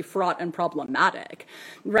utterly fraught and problematic,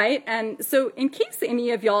 right? And so in case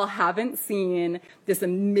any of y'all haven't seen this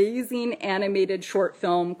amazing animated short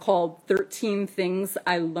film called 13 Things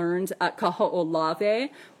I Learned at Kaho'olawe,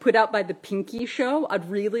 put out by The Pinky Show, I'd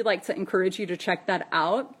really like to encourage you to check that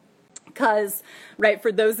out. Because, right,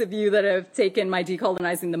 for those of you that have taken my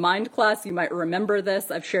Decolonizing the Mind class, you might remember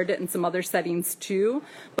this. I've shared it in some other settings too.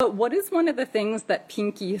 But what is one of the things that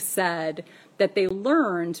Pinky said that they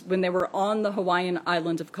learned when they were on the Hawaiian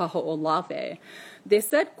island of Kaho'olawe? They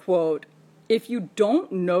said, quote, "If you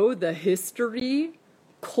don't know the history,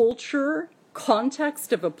 culture,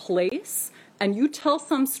 context of a place, and you tell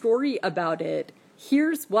some story about it,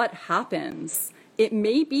 here's what happens. It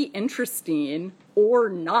may be interesting or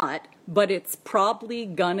not, but it's probably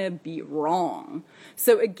gonna be wrong."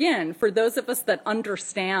 So again, for those of us that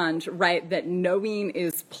understand, right, that knowing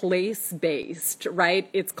is place-based, right,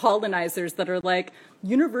 it's colonizers that are like,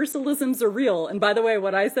 universalisms are real. And by the way,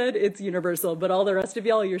 what I said, it's universal, but all the rest of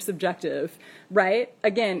y'all, you're subjective, right?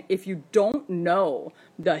 Again, if you don't know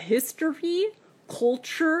the history,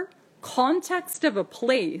 culture, context of a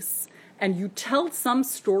place, and you tell some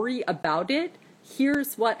story about it,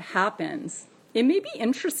 here's what happens. It may be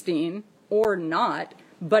interesting or not,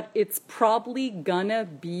 but it's probably gonna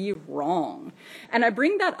be wrong. And I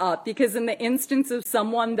bring that up because in the instance of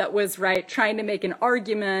someone that was, right, trying to make an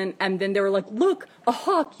argument, and then they were like, "Look, a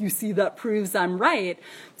hawk, you see, that proves I'm right."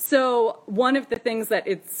 So one of the things that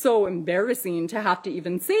it's so embarrassing to have to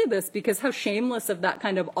even say this, because how shameless of that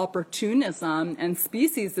kind of opportunism and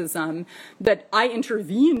speciesism, that I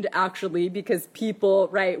intervened actually because people,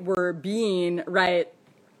 right, were being, right,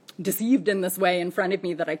 deceived in this way in front of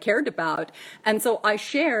me that I cared about. And so I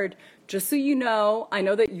shared, just so you know, I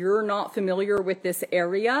know that you're not familiar with this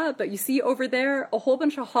area, but you see over there, a whole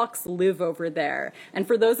bunch of hawks live over there. And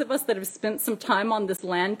for those of us that have spent some time on this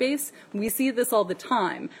land base, we see this all the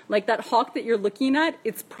time. Like that hawk that you're looking at,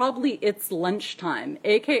 it's probably its lunchtime,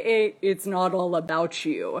 AKA it's not all about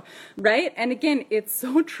you, right? And again, it's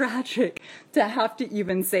so tragic to have to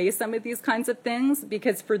even say some of these kinds of things,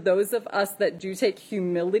 because for those of us that do take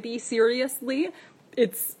humility seriously,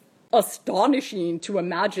 it's astonishing to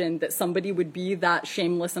imagine that somebody would be that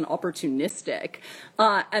shameless and opportunistic.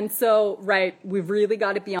 And so, right, we've really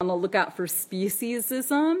got to be on the lookout for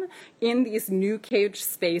speciesism in these new cage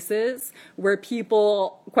spaces where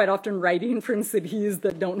people, quite often writing from cities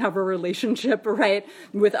that don't have a relationship, right,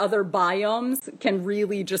 with other biomes, can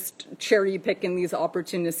really just cherry pick in these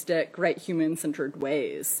opportunistic, right, human-centered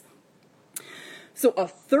ways. So a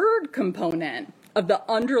third component of the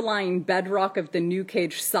underlying bedrock of the new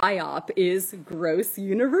cage psyop is gross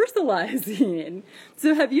universalizing.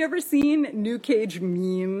 So have you ever seen new cage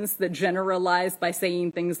memes that generalize by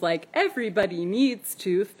saying things like, everybody needs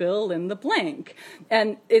to fill in the blank?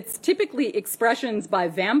 And it's typically expressions by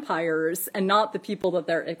vampires and not the people that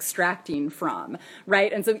they're extracting from,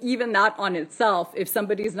 right? And so even that on itself, if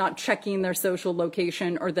somebody's not checking their social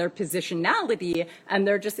location or their positionality, and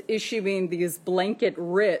they're just issuing these blanket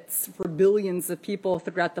writs for billions of people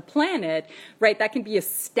throughout the planet, right, that can be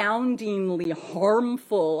astoundingly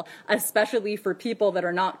harmful, especially for people that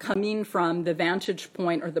are not coming from the vantage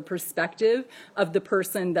point or the perspective of the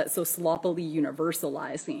person that's so sloppily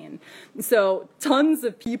universalizing. So tons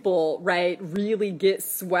of people, right, really get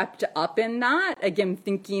swept up in that, again,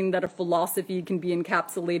 thinking that a philosophy can be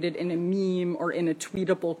encapsulated in a meme or in a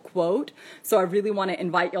tweetable quote. So I really want to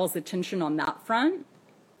invite y'all's attention on that front.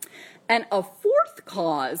 And a fourth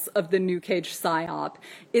cause of the new cage psyop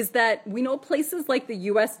is that we know places like the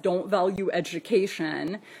US don't value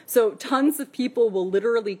education. So tons of people will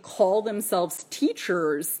literally call themselves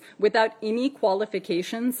teachers without any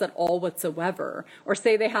qualifications at all whatsoever, or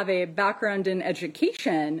say they have a background in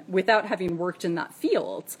education without having worked in that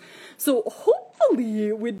field. So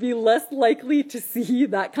hopefully we'd be less likely to see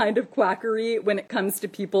that kind of quackery when it comes to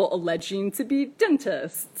people alleging to be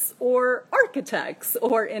dentists or architects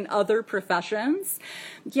or in other professions.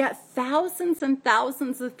 Yet thousands and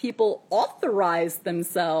thousands of people authorize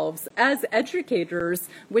themselves as educators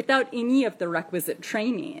without any of the requisite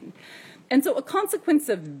training. And so a consequence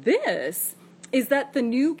of this is that the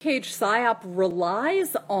new cage psyop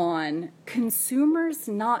relies on consumers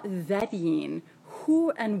not vetting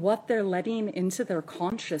who and what they're letting into their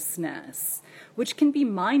consciousness, which can be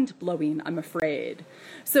mind-blowing, I'm afraid.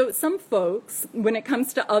 So some folks, when it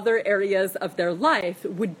comes to other areas of their life,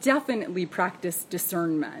 would definitely practice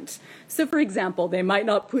discernment. So for example, they might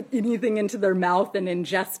not put anything into their mouth and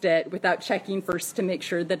ingest it without checking first to make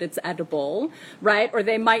sure that it's edible, right? Or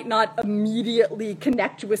they might not immediately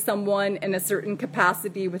connect with someone in a certain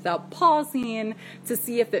capacity without pausing to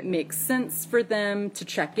see if it makes sense for them to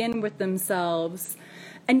check in with themselves.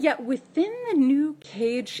 And yet within the new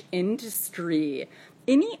cage industry,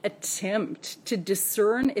 any attempt to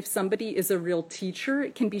discern if somebody is a real teacher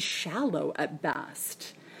can be shallow at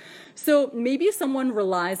best. So maybe someone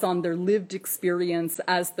relies on their lived experience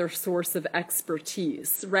as their source of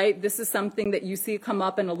expertise, right? This is something that you see come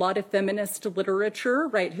up in a lot of feminist literature,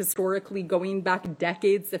 right? Historically going back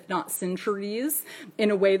decades, if not centuries,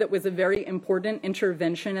 in a way that was a very important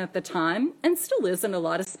intervention at the time and still is in a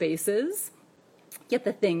lot of spaces. Yet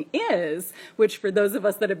the thing is, which for those of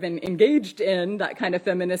us that have been engaged in that kind of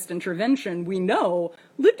feminist intervention, we know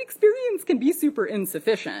lived experience can be super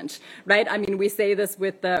insufficient, right? I mean, we say this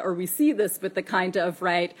with the, or we see this with the kind of,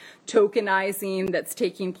 right, tokenizing that's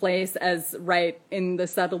taking place as, right, in the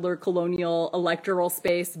settler colonial electoral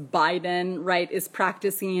space, Biden, right, is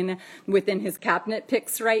practicing within his cabinet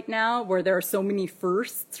picks right now, where there are so many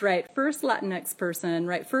firsts, right? First Latinx person,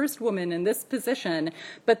 right? First woman in this position.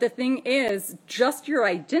 But the thing is, just your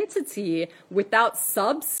identity without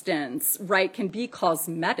substance, right, can be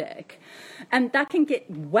cosmetic. And that can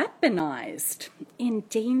get weaponized in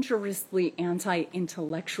dangerously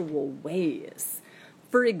anti-intellectual ways.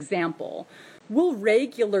 For example, we'll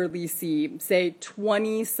regularly see, say,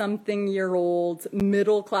 20-something-year-old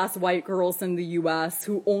middle-class white girls in the US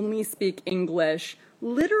who only speak English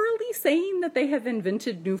literally saying that they have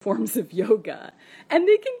invented new forms of yoga. And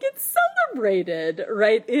they can get celebrated,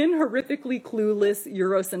 right, in horrifically clueless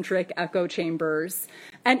Eurocentric echo chambers.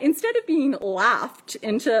 And instead of being laughed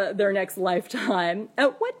into their next lifetime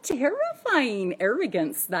at what terrifying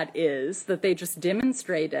arrogance that is that they just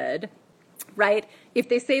demonstrated, right? If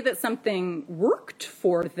they say that something worked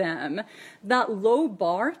for them, that low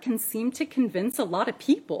bar can seem to convince a lot of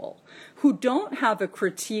people who don't have a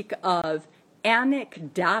critique of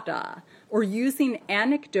anecdata or using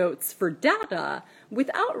anecdotes for data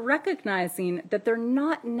without recognizing that they're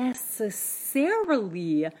not necessarily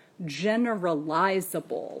necessarily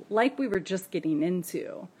generalizable, like we were just getting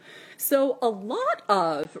into. So a lot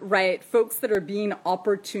of, folks that are being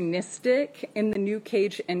opportunistic in the new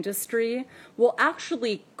cage industry will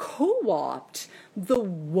actually co-opt the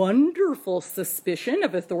wonderful suspicion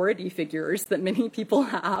of authority figures that many people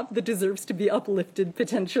have that deserves to be uplifted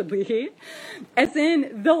potentially, as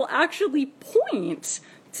in they'll actually point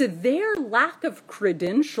to their lack of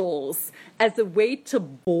credentials as a way to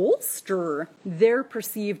bolster their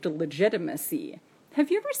perceived legitimacy. Have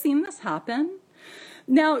you ever seen this happen?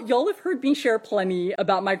 Now, y'all have heard me share plenty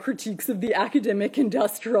about my critiques of the academic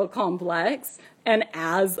industrial complex, and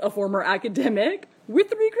as a former academic with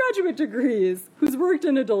 3 graduate degrees who's worked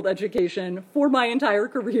in adult education for my entire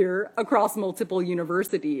career across multiple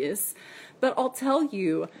universities, but I'll tell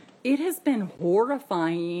you, it has been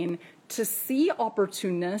horrifying to see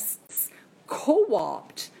opportunists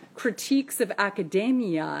co-opt critiques of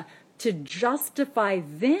academia to justify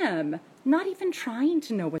them not even trying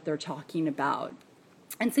to know what they're talking about.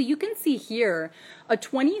 And so you can see here a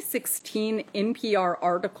 2016 NPR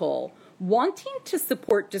article wanting to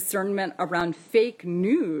support discernment around fake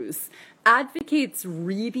news advocates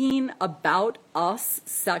reading about us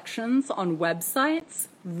sections on websites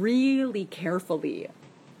really carefully.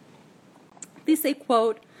 They say,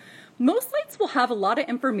 quote, "Most sites will have a lot of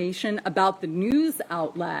information about the news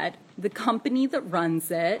outlet, the company that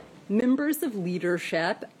runs it, members of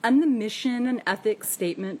leadership, and the mission and ethics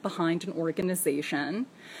statement behind an organization.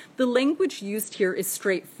 The language used here is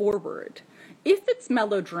straightforward. If it's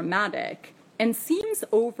melodramatic and seems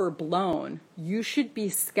overblown, you should be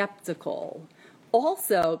skeptical.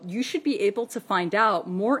 Also, you should be able to find out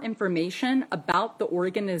more information about the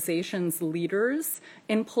organization's leaders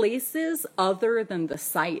in places other than the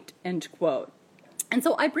site," end quote. And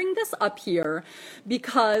so I bring this up here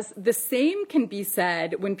because the same can be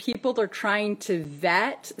said when people are trying to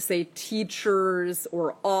vet, say, teachers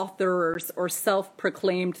or authors or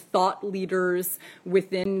self-proclaimed thought leaders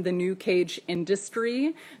within the new cage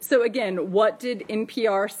industry. So again, what did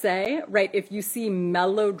NPR say, If you see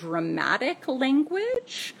melodramatic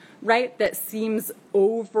language, that seems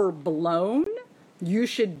overblown, you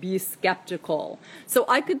should be skeptical. So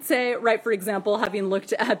I could say, for example, having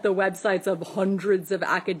looked at the websites of hundreds of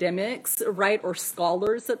academics, or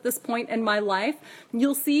scholars at this point in my life,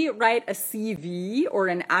 you'll see, a CV or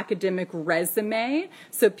an academic resume.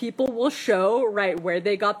 So people will show, where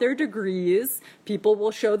they got their degrees. People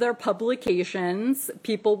will show their publications.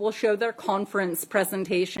 People will show their conference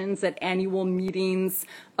presentations at annual meetings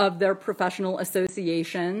of their professional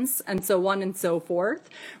associations, and so on and so forth,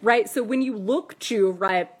 So when you look to,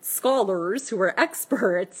 scholars who are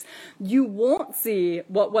experts, you won't see,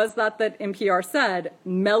 what was that NPR said,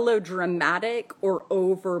 melodramatic or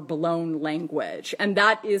overblown language. And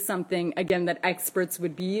that is something, again, that experts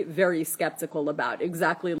would be very skeptical about,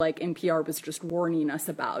 exactly like NPR was just warning us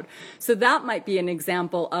about. So that might be an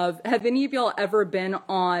example of, have any of y'all ever been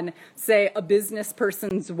on, say, a business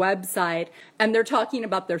person's website, and they're talking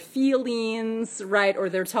about their feelings, or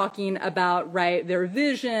they're talking about, their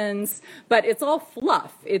visions, but it's all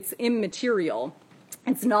fluff, it's immaterial.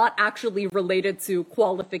 It's not actually related to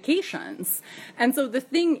qualifications. And so the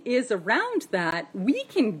thing is around that, we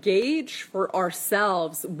can gauge for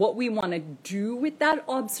ourselves what we want to do with that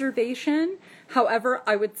observation. However,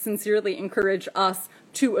 I would sincerely encourage us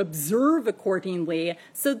to observe accordingly,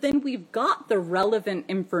 so then we've got the relevant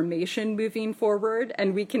information moving forward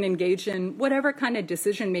and we can engage in whatever kind of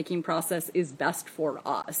decision-making process is best for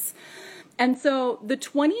us. And so the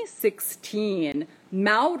 2016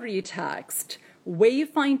 Maori text,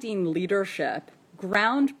 Wayfinding Leadership,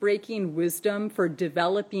 Groundbreaking Wisdom for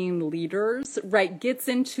Developing Leaders, gets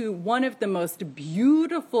into one of the most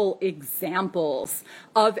beautiful examples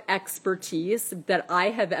of expertise that I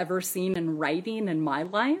have ever seen in writing in my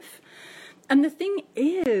life. And the thing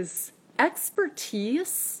is,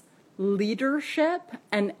 expertise, leadership,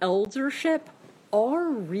 and eldership are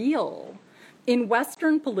real. In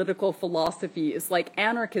Western political philosophies, like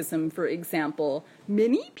anarchism, for example,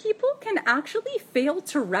 many people can actually fail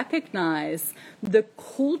to recognize the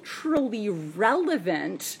culturally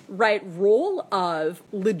relevant, role of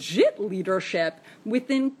legit leadership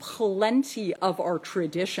within plenty of our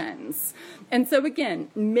traditions. And so again,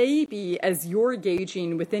 maybe as you're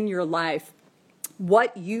gauging within your life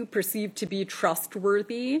what you perceive to be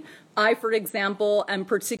trustworthy, I, for example, am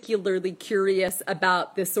particularly curious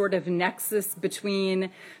about this sort of nexus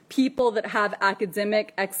between people that have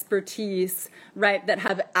academic expertise, right, that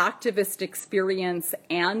have activist experience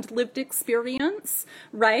and lived experience,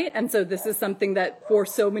 right? And so this is something that for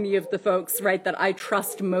so many of the folks, right, that I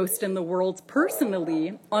trust most in the world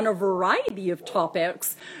personally on a variety of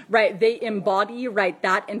topics, right, they embody, right,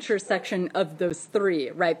 that intersection of those three,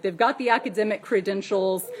 right? They've got the academic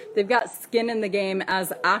credentials, they've got skin in the game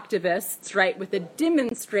as activists, right, with a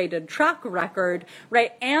demonstrated track record,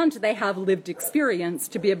 right, and they have lived experience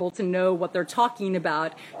to be able to know what they're talking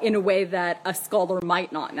about in a way that a scholar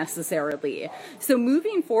might not necessarily. So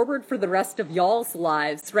moving forward for the rest of y'all's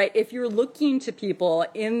lives, right, if you're looking to people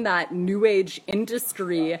in that new age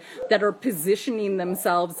industry that are positioning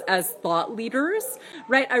themselves as thought leaders,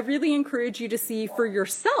 right, I really encourage you to see for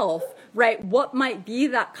yourself, right, what might be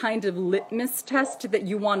that kind of litmus test that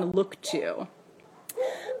you want to look to.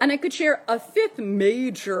 And I could share a fifth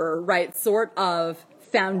major, right, sort of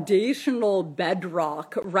foundational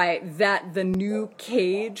bedrock, right, that the new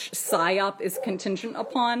cage PSYOP is contingent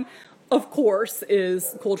upon, of course,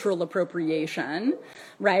 is cultural appropriation,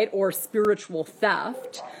 right, or spiritual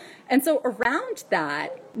theft. And so around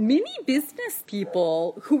that, many business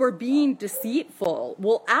people who are being deceitful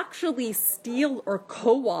will actually steal or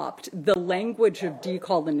co-opt the language of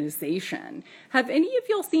decolonization. Have any of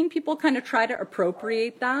y'all seen people kind of try to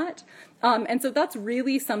appropriate that? And so that's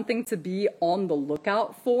really something to be on the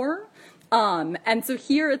lookout for. And so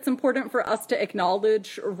here it's important for us to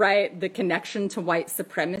acknowledge, right, the connection to white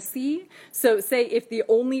supremacy. So say if the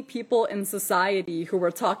only people in society who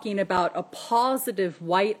are talking about a positive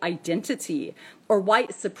white identity or white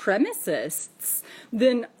supremacists,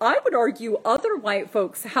 then I would argue other white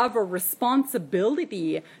folks have a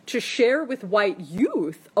responsibility to share with white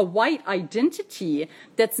youth a white identity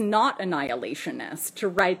that's not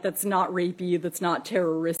annihilationist, right, that's not rapey, that's not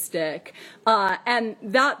terroristic. And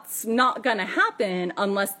that's not going to happen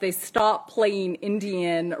unless they stop playing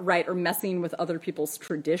Indian, right, or messing with other people's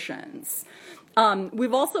traditions.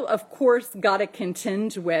 We've also, of course, got to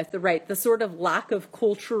contend with, right, the sort of lack of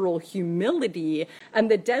cultural humility and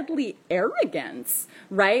the deadly arrogance,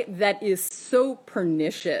 right, that is so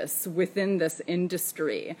pernicious within this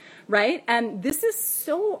industry, right? And this is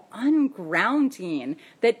so ungrounding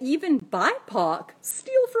that even BIPOC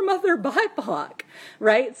steal from other BIPOC,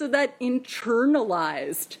 right? So that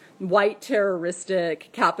internalized white terroristic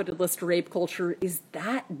capitalist rape culture is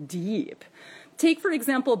that deep. Take, for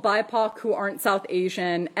example, BIPOC who aren't South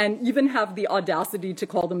Asian and even have the audacity to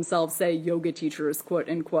call themselves, say, yoga teachers, quote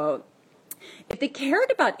unquote. If they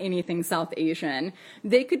cared about anything South Asian,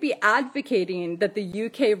 they could be advocating that the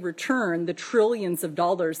UK return the trillions of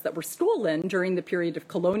dollars that were stolen during the period of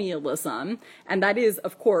colonialism, and that is,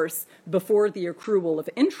 of course, before the accrual of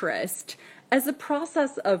interest, as a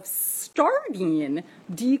process of starting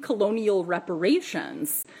decolonial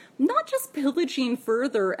reparations, not just pillaging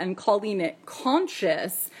further and calling it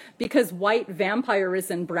conscious because white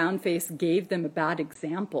vampires and brownface gave them a bad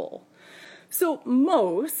example. So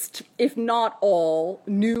most, if not all,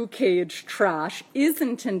 new cage trash is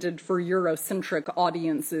intended for Eurocentric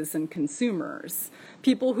audiences and consumers,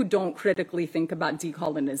 people who don't critically think about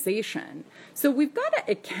decolonization. So we've got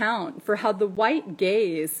to account for how the white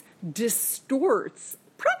gaze distorts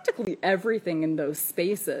practically everything in those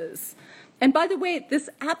spaces. And by the way, this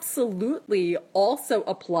absolutely also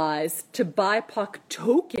applies to BIPOC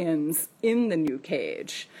tokens in the new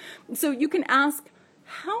cage. So you can ask,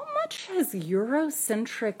 how much has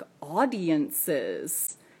Eurocentric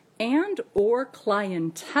audiences and or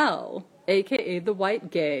clientele, aka the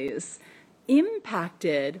white gaze,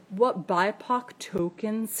 impacted what BIPOC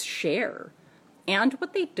tokens share and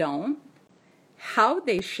what they don't, how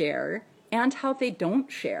they share, and how they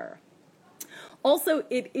don't share? Also,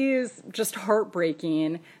 it is just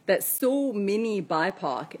heartbreaking that so many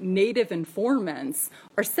BIPOC native informants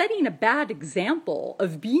are setting a bad example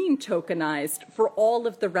of being tokenized for all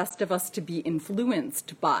of the rest of us to be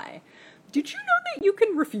influenced by. Did you know that you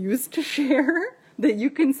can refuse to share? That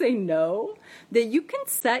you can say no, that you can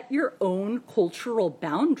set your own cultural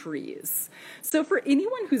boundaries. So for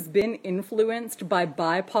anyone who's been influenced by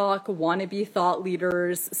BIPOC wannabe thought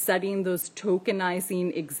leaders setting those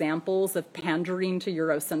tokenizing examples of pandering to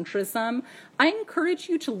Eurocentrism, I encourage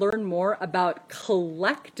you to learn more about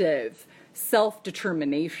collective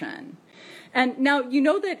self-determination. And now, you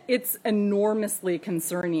know that it's enormously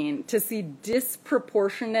concerning to see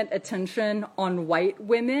disproportionate attention on white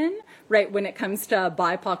women, right, when it comes to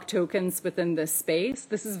BIPOC tokens within this space.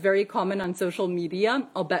 This is very common on social media.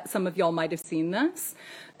 I'll bet some of y'all might have seen this.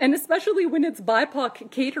 And especially when it's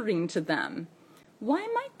BIPOC catering to them. Why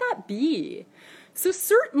might that be? So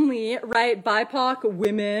certainly, right, BIPOC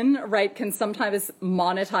women, right, can sometimes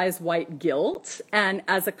monetize white guilt. And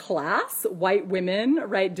as a class, white women,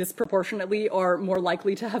 right, disproportionately are more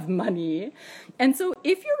likely to have money. And so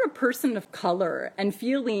if you're a person of color and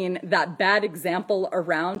feeling that bad example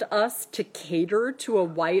around us to cater to a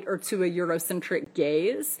white or to a Eurocentric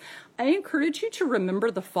gaze, I encourage you to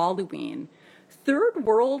remember the following. Third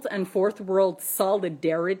world and fourth world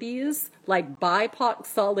solidarities, like BIPOC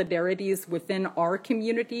solidarities within our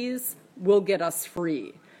communities, will get us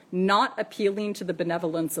free, not appealing to the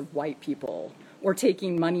benevolence of white people or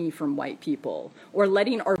taking money from white people or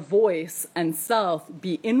letting our voice and self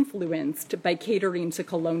be influenced by catering to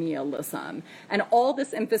colonialism. And all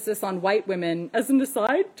this emphasis on white women, as an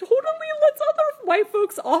aside, totally lets other white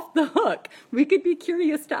folks off the hook. We could be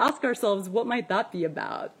curious to ask ourselves, what might that be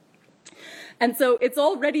about? And so it's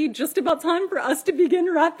already just about time for us to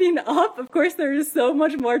begin wrapping up. Of course, there is so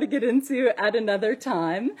much more to get into at another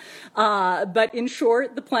time. But in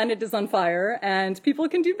short, the planet is on fire and people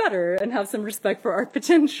can do better and have some respect for our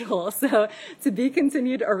potential. So to be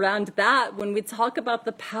continued around that when we talk about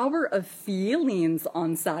the power of feelings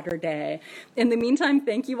on Saturday. In the meantime,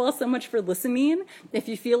 thank you all so much for listening. If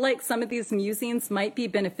you feel like some of these musings might be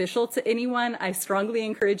beneficial to anyone, I strongly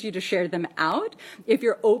encourage you to share them out. If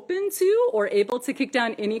you're open to or able to kick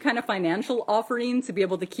down any kind of financial offering to be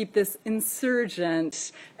able to keep this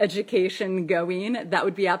insurgent education going, that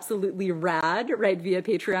would be absolutely rad, right, via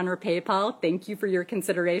Patreon or PayPal. Thank you for your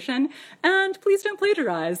consideration. And please don't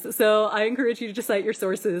plagiarize. So I encourage you to cite your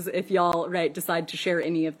sources if y'all, right, decide to share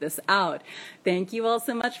any of this out. Thank you all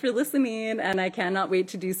so much for listening, and I cannot wait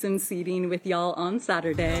to do some seeding with y'all on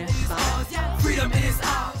Saturday. Bye. Freedom is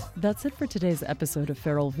ours. That's it for today's episode of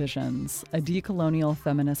Feral Visions, a decolonial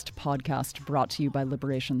feminist podcast brought to you by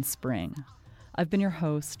Liberation Spring. I've been your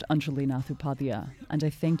host, Anjali Nathupadia, and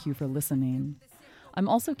I thank you for listening. I'm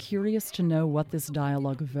also curious to know what this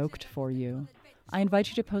dialogue evoked for you. I invite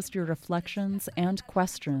you to post your reflections and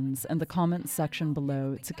questions in the comments section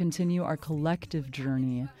below to continue our collective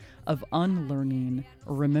journey of unlearning,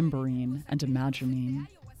 remembering, and imagining.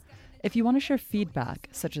 If you want to share feedback,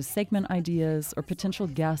 such as segment ideas or potential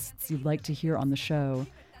guests you'd like to hear on the show,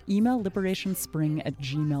 email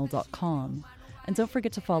liberationspring@gmail.com. And don't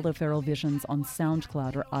forget to follow Feral Visions on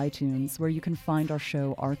SoundCloud or iTunes, where you can find our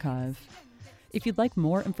show archive. If you'd like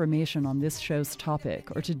more information on this show's topic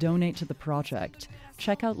or to donate to the project,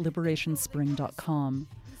 check out liberationspring.com.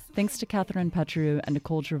 Thanks to Catherine Petru and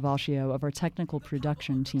Nicole Gervasio of our technical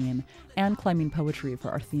production team, and Climbing Poetry for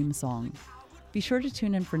our theme song. Be sure to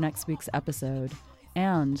tune in for next week's episode.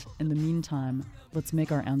 And, in the meantime, let's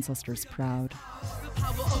make our ancestors proud. The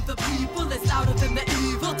power of the people is louder than the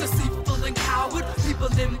evil, deceitful and coward. People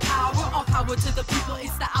in power, all power to the people.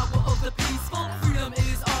 It's the hour of the peaceful. Freedom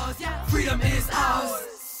is ours, yeah. Freedom is ours.